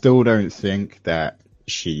I still don't think that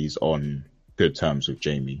she's on good terms with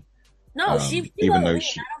Jamie. No, she even won't though be.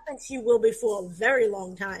 I don't think she will be for a very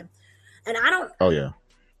long time. And I don't. Oh yeah.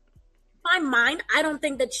 My mind, I don't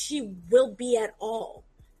think that she will be at all.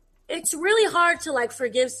 It's really hard to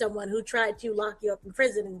forgive someone who tried to lock you up in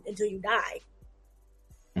prison until you die.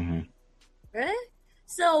 Mm-hmm. Right?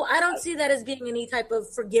 So I don't see that as being any type of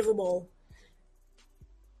forgivable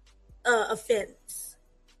offense.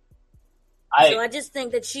 So I just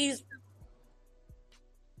think that she's.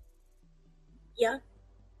 Yeah.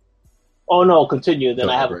 Oh no! Continue. Then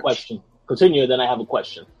I have a question. Continue. Then I have a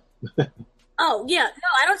question. Oh, yeah. No,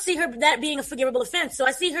 I don't see her that being a forgivable offense. So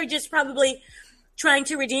I see her just probably trying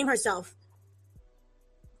to redeem herself.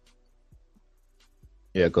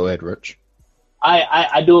 Yeah, go ahead, Rich.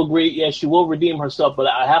 I do agree. Yeah, she will redeem herself, but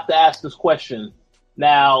I have to ask this question.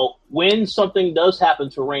 Now, when something does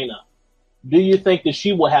happen to Raina, do you think that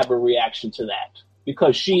she will have a reaction to that?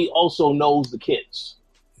 Because she also knows the kids.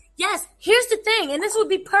 Yes. Here's the thing, and this would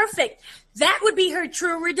be perfect. That would be her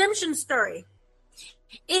true redemption story.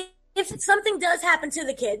 If something does happen to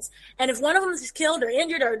the kids, and if one of them is killed or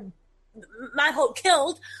injured or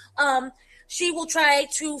killed, she will try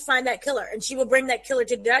to find that killer, and she will bring that killer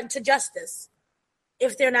to justice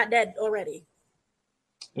if they're not dead already.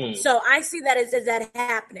 So I see that as that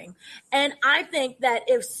happening. And I think that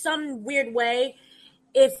if some weird way,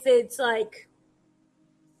 if it's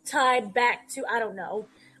tied back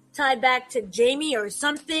to Jamie or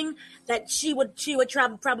something, that she would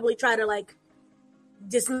probably try to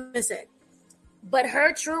dismiss it. But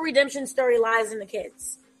her true redemption story lies in the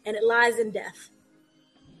kids, and it lies in death.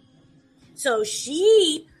 So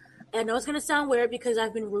I know it's going to sound weird because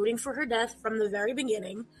I've been rooting for her death from the very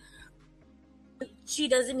beginning. She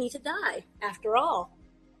doesn't need to die, after all.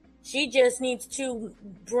 She just needs to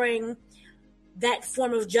bring that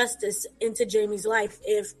form of justice into Jamie's life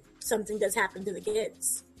if something does happen to the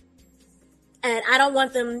kids. And I don't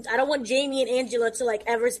want Jamie and Angela to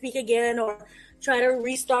ever speak again or try to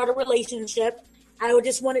restart a relationship. I would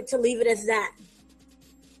just want it to leave it as that.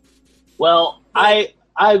 Well, I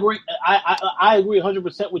agree. I agree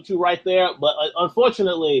 100% with you right there. But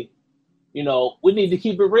unfortunately, we need to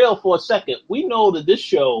keep it real for a second. We know that this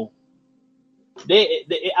show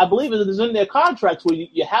I believe it is in their contracts where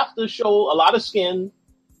you have to show a lot of skin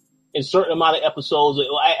in certain amount of episodes.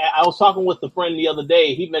 I was talking with a friend the other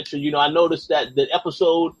day. He mentioned, I noticed that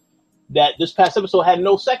this past episode had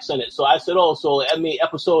no sex in it. So I said,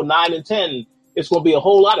 episode 9 and 10, it's going to be a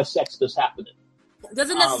whole lot of sex that's happening.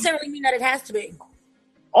 Doesn't necessarily mean that it has to be.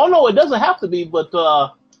 Oh no, it doesn't have to be, but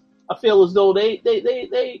I feel as though they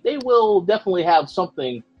will definitely have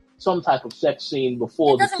some type of sex scene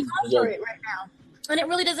before. It doesn't cover it right now, and it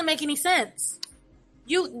really doesn't make any sense.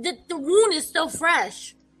 The wound is still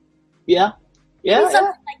fresh. Yeah. Something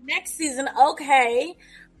like next season, okay,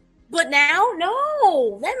 but now,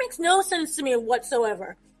 no, that makes no sense to me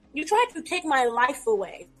whatsoever. You tried to take my life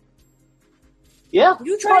away. Yeah,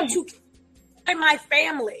 you tried to kill my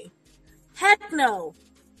family. Heck no.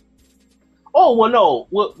 Oh well, no.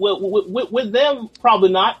 With them,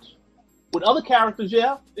 probably not. With other characters,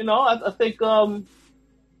 yeah. I think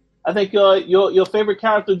your favorite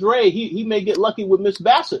character, Dre, he may get lucky with Miss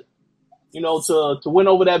Bassett, to win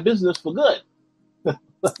over that business for good.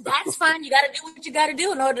 That's fine. You got to do what you got to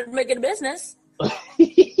do in order to make it a business. I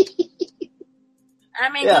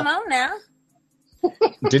mean, Come on now.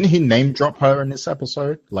 Didn't he name drop her in this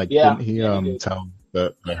episode? Didn't he tell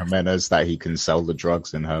the Jimenez that he can sell the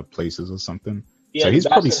drugs in her places or something? Yeah, so he's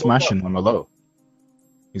probably smashing on the low.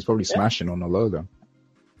 He's probably smashing on the low then.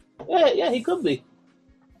 Yeah, he could be.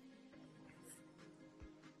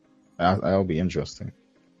 That'll be interesting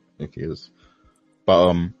if he is.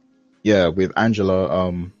 But with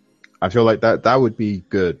Angela, I feel like that would be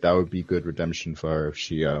good. That would be good redemption for her if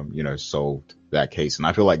she solved that case. And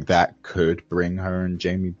I feel like that could bring her and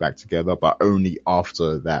Jamie back together, but only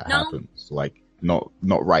after that happens. Like not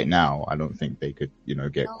right now. I don't think they could,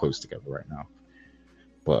 get close together right now.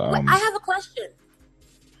 But I have a question.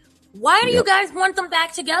 Why do you guys want them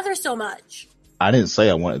back together so much? I didn't say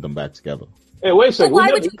I wanted them back together. Hey, wait a second. Why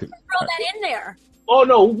would you throw that in there? Oh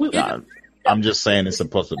no, I'm just saying it's a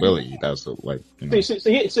possibility. That's So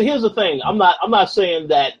here's the thing. I'm not saying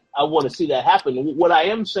that I want to see that happen. What I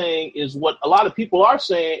am saying is what a lot of people are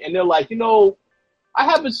saying, and they're like, I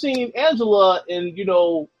haven't seen Angela in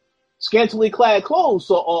scantily clad clothes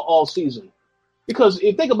all season. Because if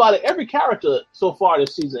you think about it, every character so far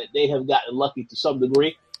this season, they have gotten lucky to some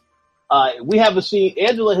degree. We haven't seen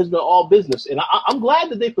Angela has been all business, and I'm glad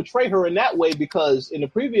that they portray her in that way, because in the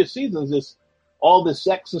previous seasons, it's all this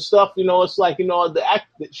sex and stuff. It's like the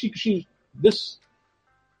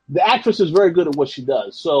actress is very good at what she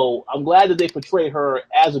does. So I'm glad that they portray her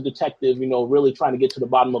as a detective, really trying to get to the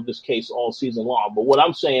bottom of this case all season long. But what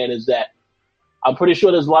I'm saying is that I'm pretty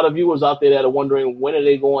sure there's a lot of viewers out there that are wondering, when are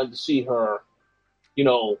they going to see her,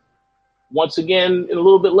 once again in a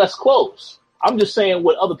little bit less clothes. I'm just saying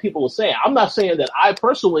what other people are saying. I'm not saying that I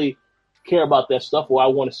personally care about that stuff or I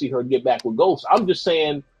want to see her get back with Ghost. I'm just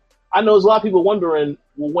saying I know there's a lot of people wondering,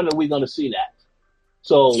 well, when are we going to see that?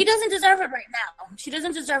 So she doesn't deserve it right now. She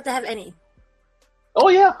doesn't deserve to have any. Oh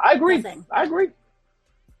yeah, I agree. Nothing. I agree.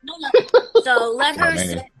 No. So let her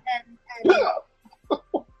sit and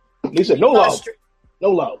he said, no love. No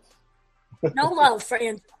love. No love for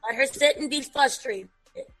Angela. Let her sit and be frustrated.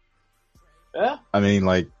 Yeah. I mean,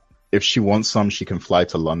 if she wants some, she can fly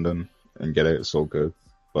to London and get it. It's all good.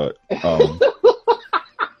 But,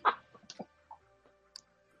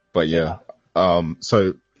 but yeah.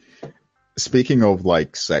 So speaking of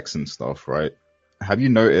sex and stuff, right? Have you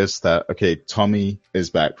noticed that, Tommy is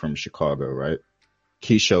back from Chicago, right?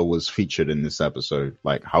 Keisha was featured in this episode.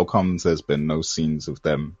 How comes there's been no scenes of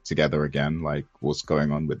them together again? What's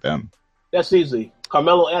going on with them? That's easy.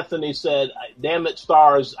 Carmelo Anthony said, damn it,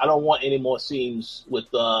 stars, I don't want any more scenes with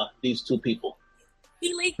these two people.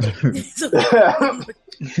 He leaked it.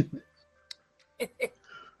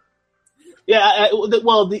 Yeah,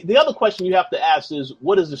 well, the other question you have to ask is,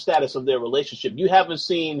 what is the status of their relationship? You haven't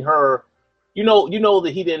seen her, you know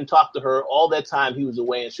that he didn't talk to her all that time he was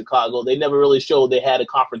away in Chicago. They never really showed they had a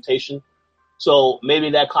confrontation. So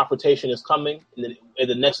maybe that confrontation is coming in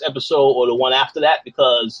the next episode or the one after that,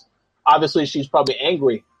 because obviously she's probably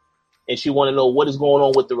angry and she want to know what is going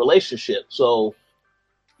on with the relationship. So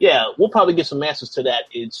yeah, we'll probably get some answers to that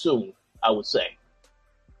soon, I would say.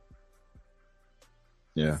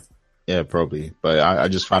 Yeah. Yeah, probably. But I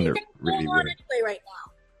just found it really weird. Anyway right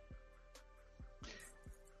now.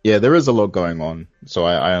 Yeah, there is a lot going on. So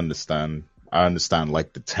I understand. I understand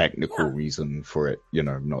the technical reason for it,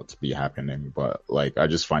 not to be happening. But I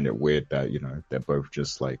just find it weird that, they're both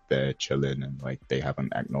just they're chilling and they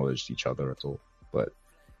haven't acknowledged each other at all. But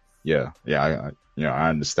yeah, I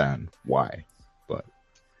understand why, but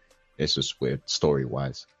it's just weird story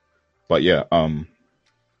wise. But yeah,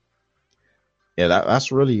 yeah,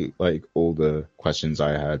 that's really like all the questions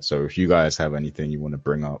I had. So if you guys have anything you want to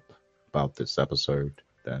bring up about this episode,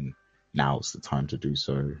 then now's the time to do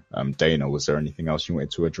so. Dana, was there anything else you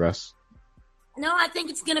wanted to address? No, I think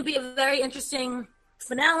it's going to be a very interesting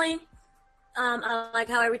finale. I like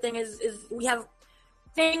how everything is we have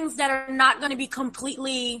things that are not going to be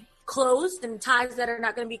completely closed and ties that are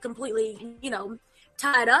not going to be completely,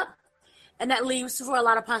 tied up. And that leaves for a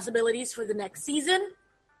lot of possibilities for the next season.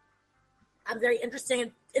 I'm very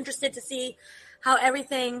interested to see how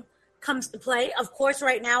everything comes to play. Of course,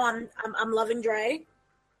 right now I'm loving Dre.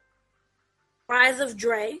 Rise of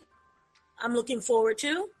Dre, I'm looking forward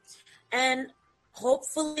to, and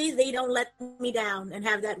hopefully they don't let me down and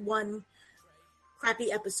have that one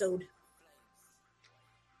crappy episode.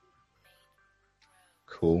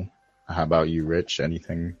 Cool. How about you, Rich?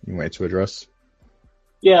 Anything you wanted to address?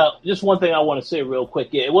 Yeah, just one thing I want to say real quick.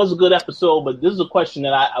 Yeah, it was a good episode, but this is a question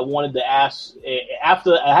that I wanted to ask.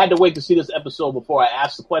 After I had to wait to see this episode before I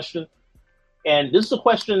asked the question. And this is a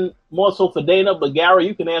question more so for Dana, but Gary,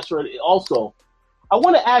 you can answer it also. I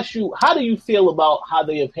want to ask you, how do you feel about how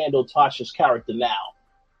they have handled Tasha's character now?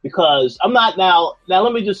 Because I'm not now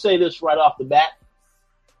let me just say this right off the bat.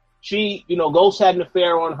 She, Ghost had an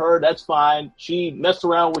affair on her. That's fine. She messed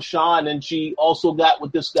around with Sean and she also got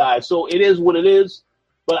with this guy. So it is what it is.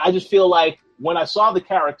 But I just feel like when I saw the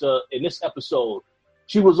character in this episode,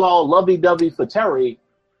 she was all lovey-dovey for Terry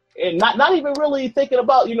and not even really thinking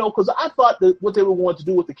about, because I thought that what they were going to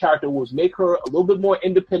do with the character was make her a little bit more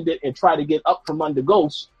independent and try to get up from under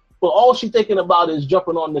Ghost. But all she's thinking about is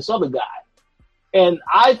jumping on this other guy. And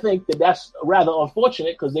I think that that's rather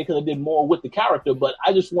unfortunate because they could have did more with the character. But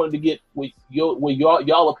I just wanted to get what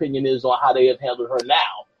y'all opinion is on how they have handled her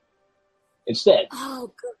now instead.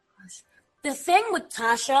 Oh, goodness. The thing with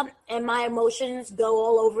Tasha and my emotions go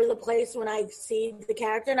all over the place when I see the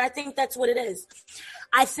character, and I think that's what it is.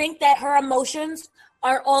 I think that her emotions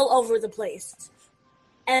are all over the place.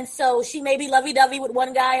 And so she may be lovey-dovey with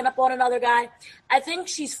one guy and up on another guy. I think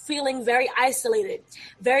she's feeling very isolated,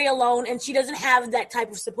 very alone, and she doesn't have that type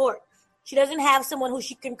of support. She doesn't have someone who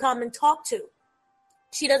she can come and talk to.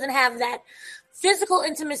 She doesn't have that physical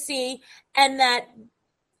intimacy and that,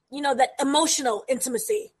 that emotional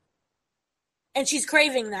intimacy. And she's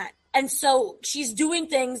craving that. And so she's doing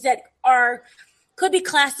things that could be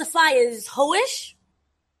classified as hoish.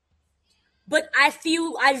 But I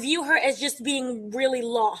view her as just being really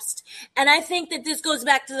lost. And I think that this goes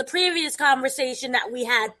back to the previous conversation that we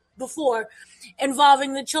had before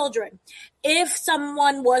involving the children. If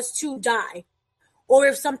someone was to die or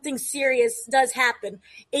if something serious does happen,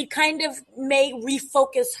 it kind of may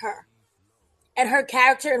refocus her and her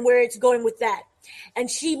character and where it's going with that. And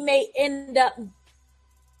she may end up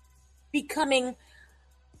becoming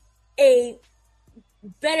a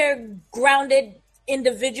better grounded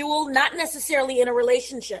individual, not necessarily in a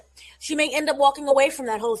relationship. She may end up walking away from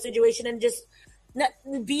that whole situation and just not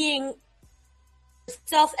being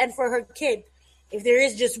herself and for her kid, if there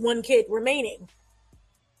is just one kid remaining.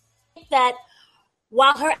 That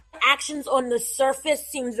while her actions on the surface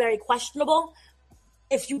seem very questionable,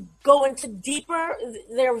 if you go into deeper,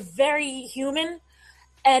 they're very human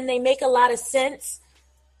and they make a lot of sense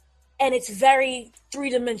and it's very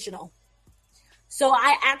three-dimensional. So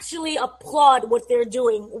I actually applaud what they're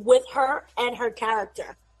doing with her and her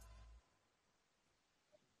character.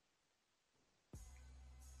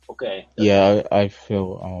 Okay. Yeah, I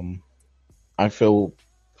feel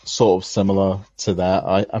sort of similar to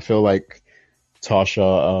that. I feel like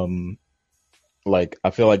Tasha, I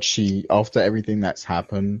feel like she, after everything that's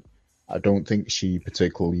happened, I don't think she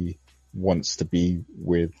particularly wants to be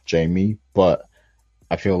with Jamie, but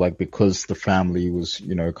I feel like because the family was,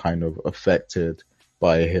 kind of affected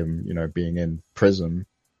by him, being in prison,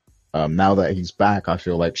 now that he's back, I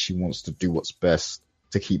feel like she wants to do what's best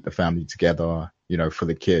to keep the family together, for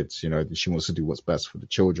the kids, she wants to do what's best for the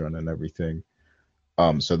children and everything.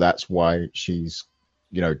 So that's why she's,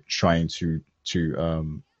 trying to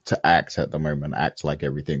act at the moment, act like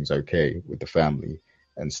everything's okay with the family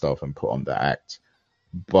and stuff and put on the act.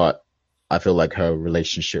 But I feel like her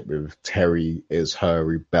relationship with Terry is her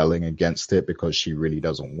rebelling against it because she really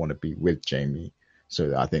doesn't want to be with Jamie.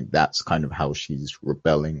 So I think that's kind of how she's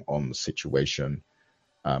rebelling on the situation.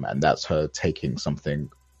 And that's her taking something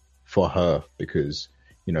for her because,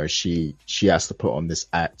 she has to put on this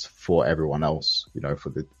act for everyone else, for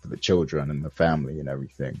the children and the family and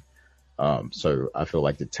everything. So I feel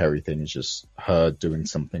like the Terry thing is just her doing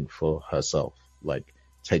something for herself, like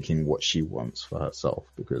taking what she wants for herself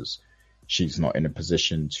because she's not in a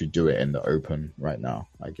position to do it in the open right now,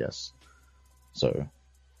 I guess. So,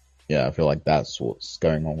 yeah, I feel like that's what's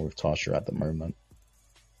going on with Tasha at the moment.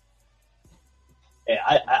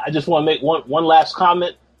 I just want to make one last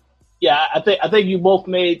comment. Yeah, I think you both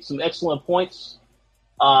made some excellent points.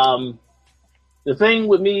 The thing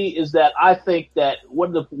with me is that I think that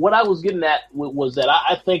what I was getting at was that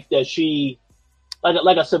I think that she,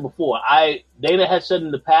 like I said before, Dana had said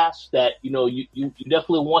in the past that you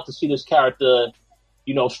definitely want to see this character,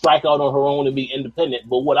 strike out on her own and be independent.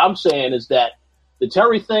 But what I'm saying is that the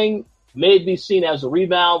Terry thing may be seen as a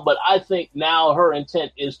rebound, but I think now her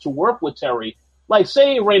intent is to work with Terry. Like,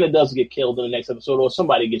 say Raina does get killed in the next episode, or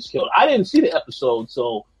somebody gets killed. I didn't see the episode,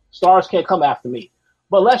 so stars can't come after me.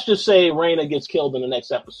 But let's just say Raina gets killed in the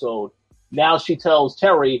next episode. Now she tells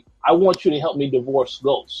Terry, I want you to help me divorce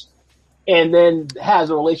Ghost. And then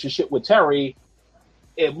has a relationship with Terry.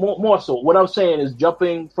 More so, what I'm saying is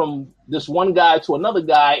jumping from this one guy to another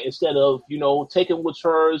guy instead of, taking what's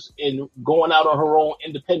hers and going out on her own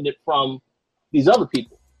independent from these other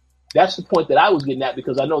people. That's the point that I was getting at,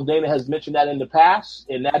 because I know Dana has mentioned that in the past,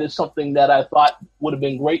 and that is something that I thought would have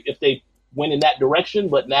been great if they went in that direction.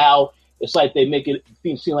 But now it's like they make it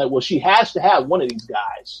seem like, well, she has to have one of these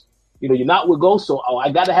guys. You're not with Ghost, so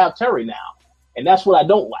I got to have Terry now. And that's what I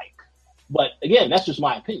don't like. But again, that's just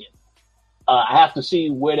my opinion. I have to see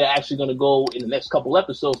where they're actually going to go in the next couple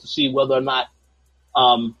episodes to see whether or not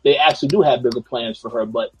they actually do have bigger plans for her.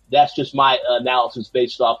 But that's just my analysis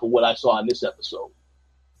based off of what I saw in this episode.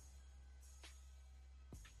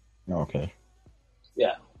 Okay.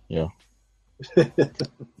 Yeah. Yeah.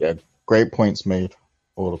 Yeah. Great points made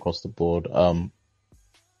all across the board.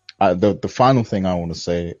 The final thing I want to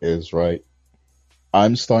say is, right,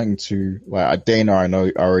 I'm starting to, Dana, I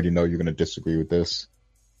already know you're going to disagree with this,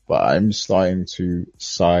 but I'm starting to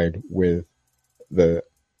side with the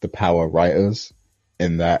Power writers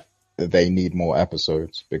in that they need more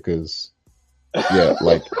episodes, because yeah,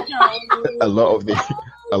 like a lot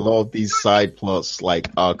of these side plots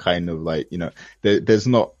are kind of there's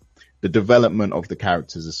not, the development of the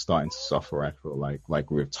characters is starting to suffer. I feel like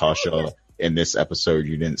with Tasha in this episode,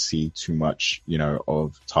 you didn't see too much,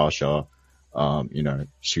 of Tasha.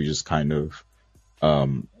 She was just kind of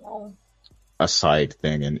a side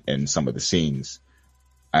thing in some of the scenes.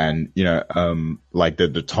 And,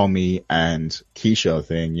 the Tommy and Keisha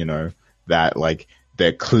thing, that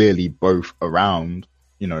they're clearly both around,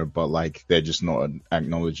 but they're just not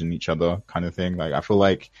acknowledging each other kind of thing. I feel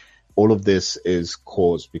like all of this is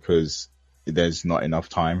caused because there's not enough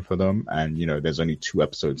time for them. And, there's only 2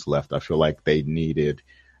 episodes left. I feel like they needed,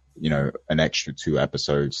 an extra 2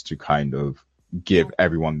 episodes to kind of give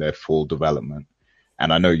everyone their full development.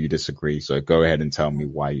 And I know you disagree, so go ahead and tell me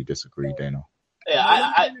why you disagree, Dana.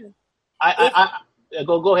 Yeah,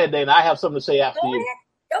 go ahead, Dana. I have something to say after you.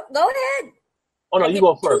 Go ahead. Oh no, you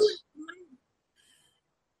go first.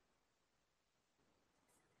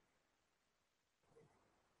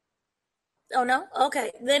 Oh no?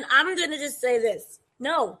 Okay. Then I'm gonna just say this.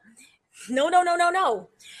 No.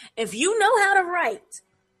 If you know how to write,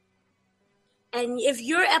 and if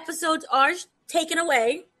your episodes are taken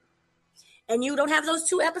away, and you don't have those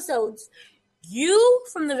 2 episodes, you,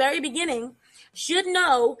 from the very beginning, should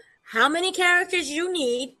know how many characters you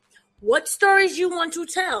need, what stories you want to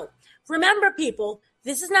tell. Remember, people,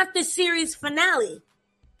 this is not the series finale.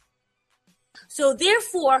 So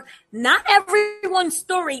therefore, not everyone's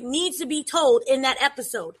story needs to be told in that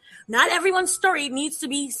episode. Not everyone's story needs to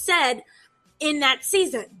be said in that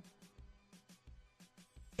season.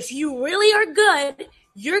 If you really are good,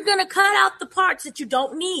 you're going to cut out the parts that you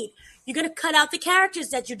don't need. You're going to cut out the characters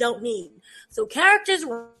that you don't need. So characters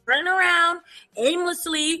running around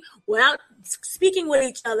aimlessly without speaking with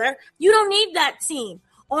each other, you don't need that scene.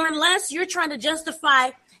 Or unless you're trying to justify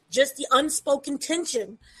just the unspoken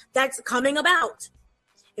tension that's coming about.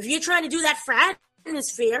 If you're trying to do that for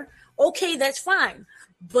atmosphere, okay, that's fine.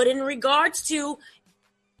 But in regards to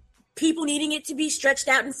people needing it to be stretched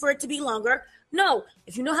out and for it to be longer, no.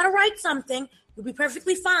 If you know how to write something, you'll be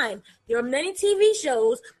perfectly fine. There are many TV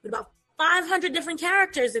shows with about 500 different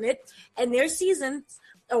characters in it, and their seasons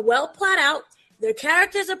are well plot out, their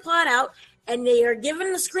characters are plot out, and they are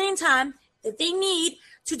given the screen time that they need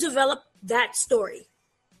to develop that story.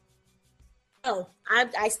 No,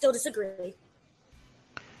 I still disagree.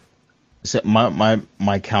 So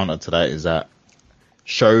my counter to that is that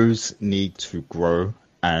shows need to grow,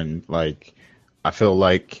 and I feel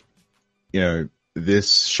like,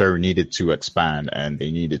 this show needed to expand, and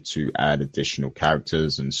they needed to add additional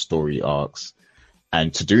characters and story arcs.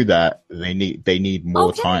 And to do that, they need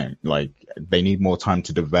more time. They need more time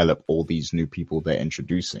to develop all these new people they're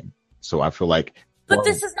introducing. So I feel like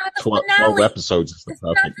this is not the 12 finale. episodes is the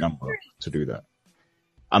perfect number to do that.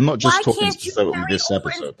 I'm not just Why talking can't you specifically carry this over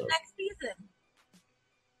episode into though, next season?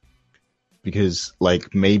 because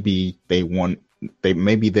like maybe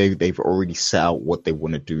they've already set out what they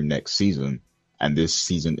want to do next season, and this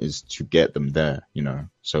season is to get them there, you know.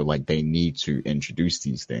 So like they need to introduce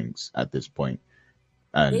these things at this point.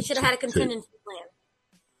 And They should have had a contingency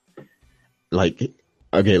plan. like,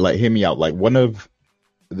 okay, like hear me out. Like one of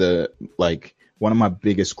my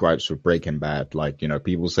biggest gripes with Breaking Bad, like, you know,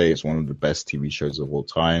 people say it's one of the best TV shows of all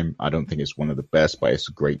time. I don't think it's one of the best, but it's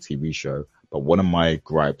a great TV show. But one of my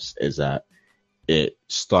gripes is that it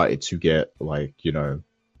started to get like, you know,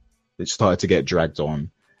 it started to get dragged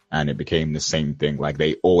on, and it became the same thing. Like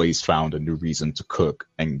they always found a new reason to cook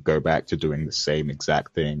and go back to doing the same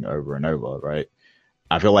exact thing over and over, right?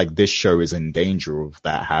 I feel like this show is in danger of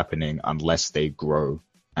that happening unless they grow.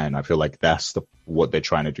 And I feel like that's what they're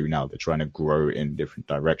trying to do now. They're trying to grow in different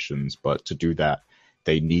directions, but to do that,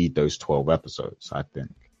 they need those 12 episodes, I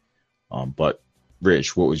think. But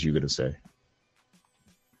Rich, what was you going to say?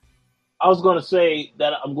 I was going to say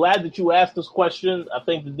that I'm glad that you asked this question. I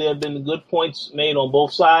think that there have been good points made on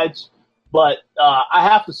both sides. But I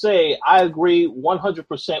have to say, I agree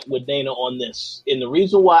 100% with Dana on this. And the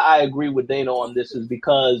reason why I agree with Dana on this is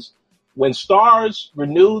because when Starz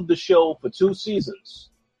renewed the show for 2 seasons,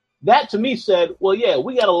 that to me said, well, yeah,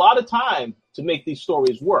 we got a lot of time to make these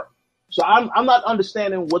stories work. So I'm not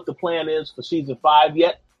understanding what the plan is for season 5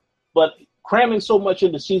 yet. But cramming so much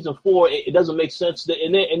into season 4, it doesn't make sense.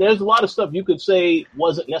 And there's a lot of stuff you could say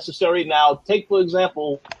wasn't necessary. Now, take, for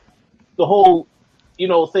example, the whole, you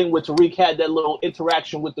know, thing where Tariq had that little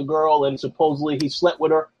interaction with the girl and supposedly he slept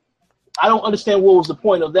with her. I don't understand what was the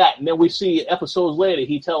point of that. And then we see episodes later,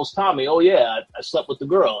 he tells Tommy, oh, yeah, I slept with the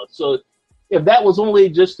girl. So if that was only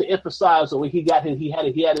just to emphasize that he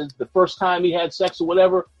had the first time he had sex or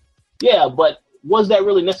whatever, yeah, but was that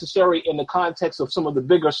really necessary in the context of some of the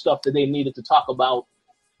bigger stuff that they needed to talk about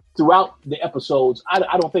throughout the episodes?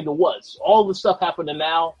 I don't think it was. All the stuff happening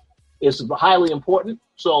now is highly important.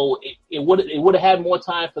 So it would have had more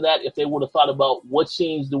time for that if they would have thought about what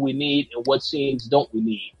scenes do we need and what scenes don't we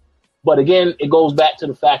need. But again, it goes back to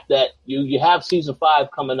the fact that you have season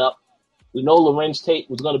 5 coming up. We know Lorenz Tate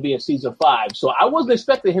was going to be in season 5. So I wasn't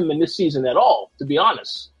expecting him in this season at all, to be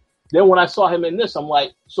honest. Then when I saw him in this, I'm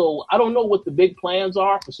like, so I don't know what the big plans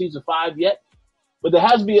are for season 5 yet, but there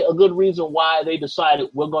has to be a good reason why they decided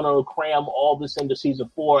we're going to cram all this into season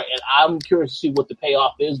 4. And I'm curious to see what the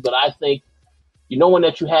payoff is. But I think, you knowing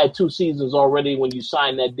that you had 2 seasons already when you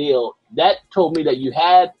signed that deal, that told me that you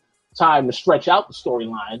had time to stretch out the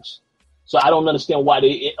storylines. So I don't understand why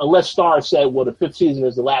unless Starz said, well, the 5th season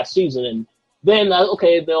is the last season. And then,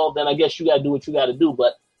 okay, then I guess you got to do what you got to do.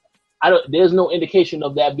 But there's no indication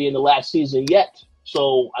of that being the last season yet.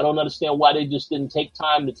 So I don't understand why they just didn't take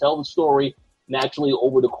time to tell the story naturally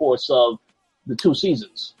over the course of the 2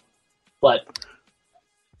 seasons. But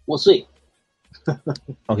we'll see.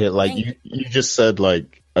 Okay, like you just said,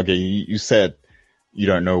 like, okay, you said you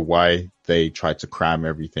don't know why they tried to cram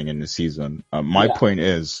everything in the season. My point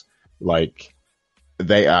is, like,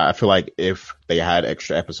 I feel like if they had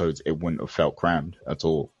extra episodes, it wouldn't have felt crammed at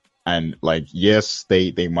all. And like, yes,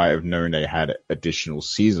 they might have known they had additional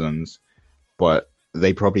seasons, but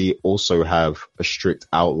they probably also have a strict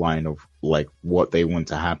outline of like what they want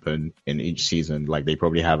to happen in each season. Like they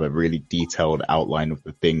probably have a really detailed outline of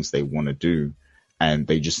the things they want to do, and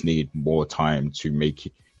they just need more time to make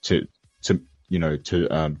it to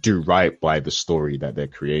do right by the story that they're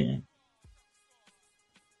creating.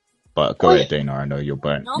 But go ahead, Dana. I know you're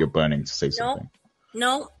burning to say something.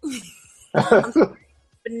 No.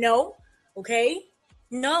 No. Okay.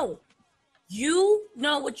 No. You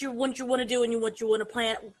know what you want to do and what you want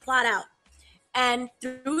to plot out. And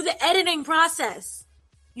through the editing process,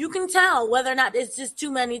 you can tell whether or not it's just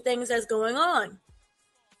too many things that's going on.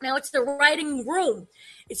 Now, it's the writing room.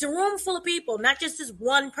 It's a room full of people, not just this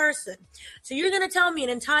one person. So you're going to tell me an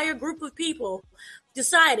entire group of people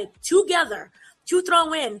decided together to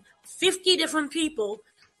throw in 50 different people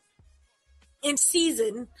in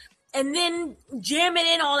season and then jam it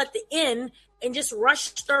in all at the end and just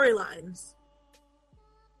rush storylines.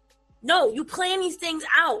 No, you plan these things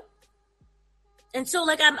out. And so,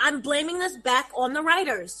 like, I'm blaming this back on the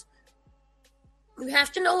writers. You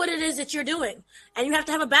have to know what it is that you're doing. And you have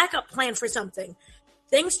to have a backup plan for something.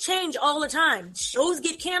 Things change all the time. Shows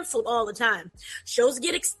get canceled all the time. Shows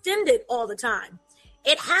get extended all the time.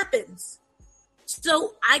 It happens.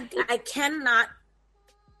 So I cannot,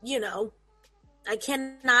 I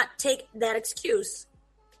cannot take that excuse.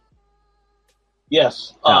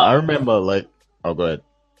 Yes. I remember, like, oh, go ahead.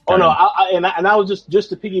 Oh no, I was just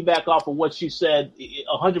to piggyback off of what she said,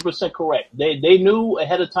 100% correct. They knew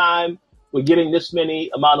ahead of time we're getting this many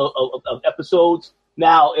amount of episodes.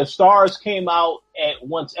 Now, if Stars came out at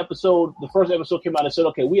the first episode came out and said,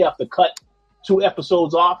 okay, we have to cut 2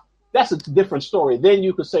 episodes off, that's a different story. Then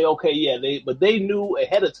you could say, okay, yeah, but they knew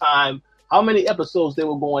ahead of time how many episodes they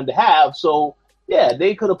were going to have. So yeah,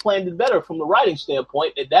 they could have planned it better from the writing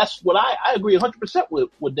standpoint. And that's what I agree 100% with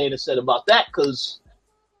what Dana said about that, because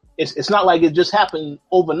it's not like it just happened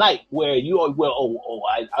overnight where I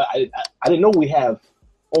didn't know we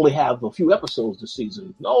only have a few episodes this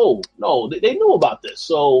season. No, they knew about this.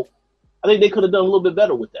 So I think they could have done a little bit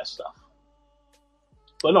better with that stuff.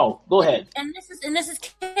 But no, go ahead. And this is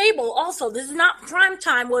cable also. This is not prime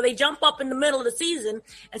time where they jump up in the middle of the season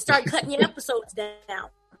and start cutting your episodes down.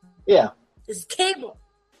 Yeah. This is cable.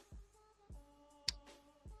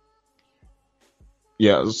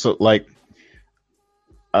 Yeah, so like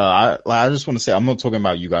I just want to say, I'm not talking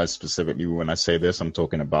about you guys specifically when I say this. I'm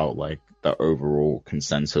talking about like the overall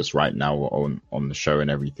consensus right now on the show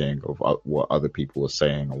and everything of what other people are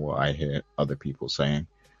saying or what I hear other people saying.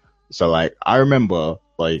 So like I remember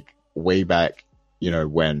like way back,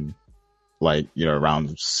 when like,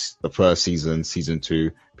 around the first season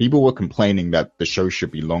 2, people were complaining that the show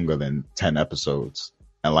should be longer than 10 episodes.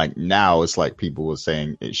 And like now it's like people were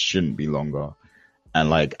saying it shouldn't be longer. And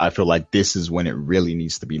like, I feel like this is when it really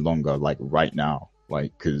needs to be longer, like right now,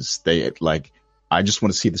 like, cause I just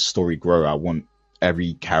want to see the story grow. I want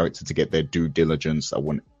every character to get their due diligence. I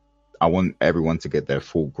want everyone to get their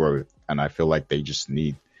full growth. And I feel like they just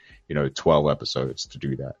need, 12 episodes to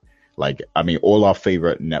do that. Like, I mean, all our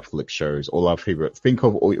favorite Netflix shows, think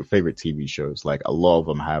of all your favorite TV shows. Like a lot of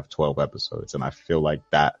them have 12 episodes. And I feel like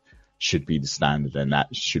that should be the standard and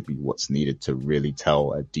that should be what's needed to really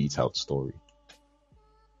tell a detailed story.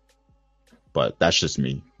 But that's just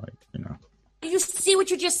me, You see what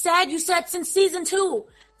you just said? You said since season 2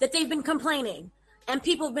 that they've been complaining and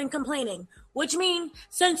people have been complaining, which means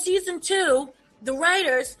since season 2, the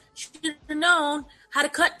writers should have known how to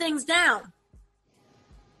cut things down.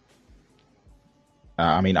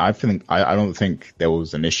 I mean, I don't think there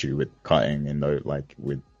was an issue with cutting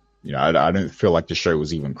I don't feel like the show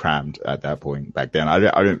was even crammed at that point back then. I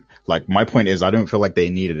don't like, my point is, I don't feel like they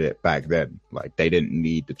needed it back then. Like they didn't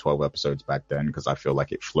need the 12 episodes back then because I feel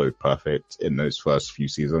like it flowed perfect in those first few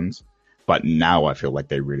seasons. But now I feel like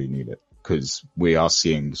they really need it because we are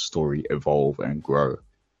seeing the story evolve and grow.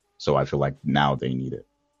 So I feel like now they need it.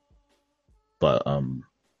 But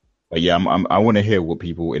yeah, I want to hear what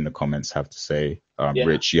people in the comments have to say. Yeah.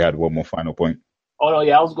 Rich, you had one more final point. Oh no,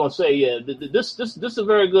 yeah, I was going to say, yeah, this is a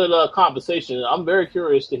very good conversation. I'm very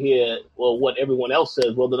curious to hear what everyone else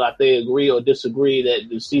says, whether or not they agree or disagree that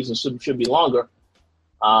the season should be longer.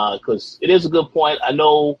 Because it is a good point. I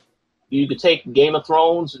know you could take Game of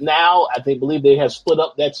Thrones now. I believe they have split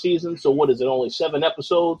up that season. So what is it? Only 7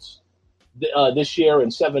 episodes this year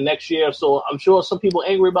and 7 next year. So I'm sure some people are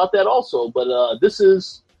angry about that also. But this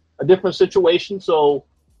is a different situation. So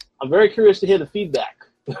I'm very curious to hear the feedback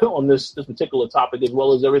on this particular topic, as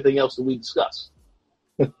well as everything else that we discuss.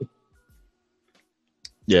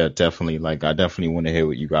 Yeah, definitely. Like, I definitely want to hear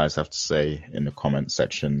what you guys have to say in the comment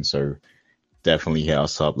section. So definitely hit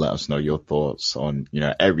us up. Let us know your thoughts on,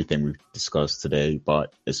 everything we've discussed today,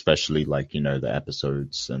 but especially the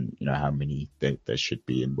episodes and, how many there should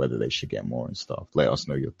be and whether they should get more and stuff. Let us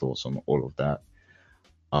know your thoughts on all of that.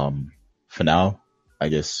 For now, I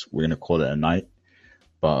guess we're going to call it a night.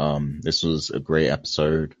 But this was a great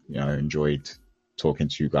episode. I enjoyed talking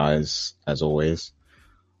to you guys as always.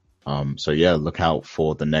 So yeah, look out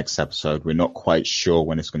for the next episode. We're not quite sure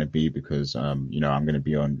when it's going to be because I'm going to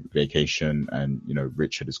be on vacation and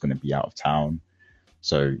Richard is going to be out of town.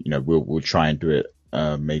 So we'll try and do it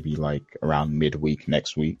maybe like around midweek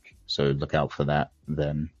next week. So look out for that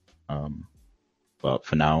then. But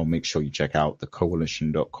for now, make sure you check out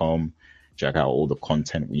thecoalition.com. Check out all the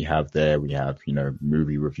content we have there. We have,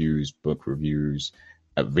 movie reviews, book reviews,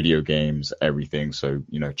 video games, everything. So,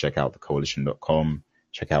 check out thecoalition.com.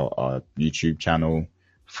 Check out our YouTube channel.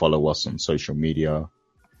 Follow us on social media.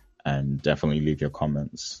 And definitely leave your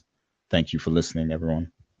comments. Thank you for listening,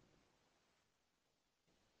 everyone.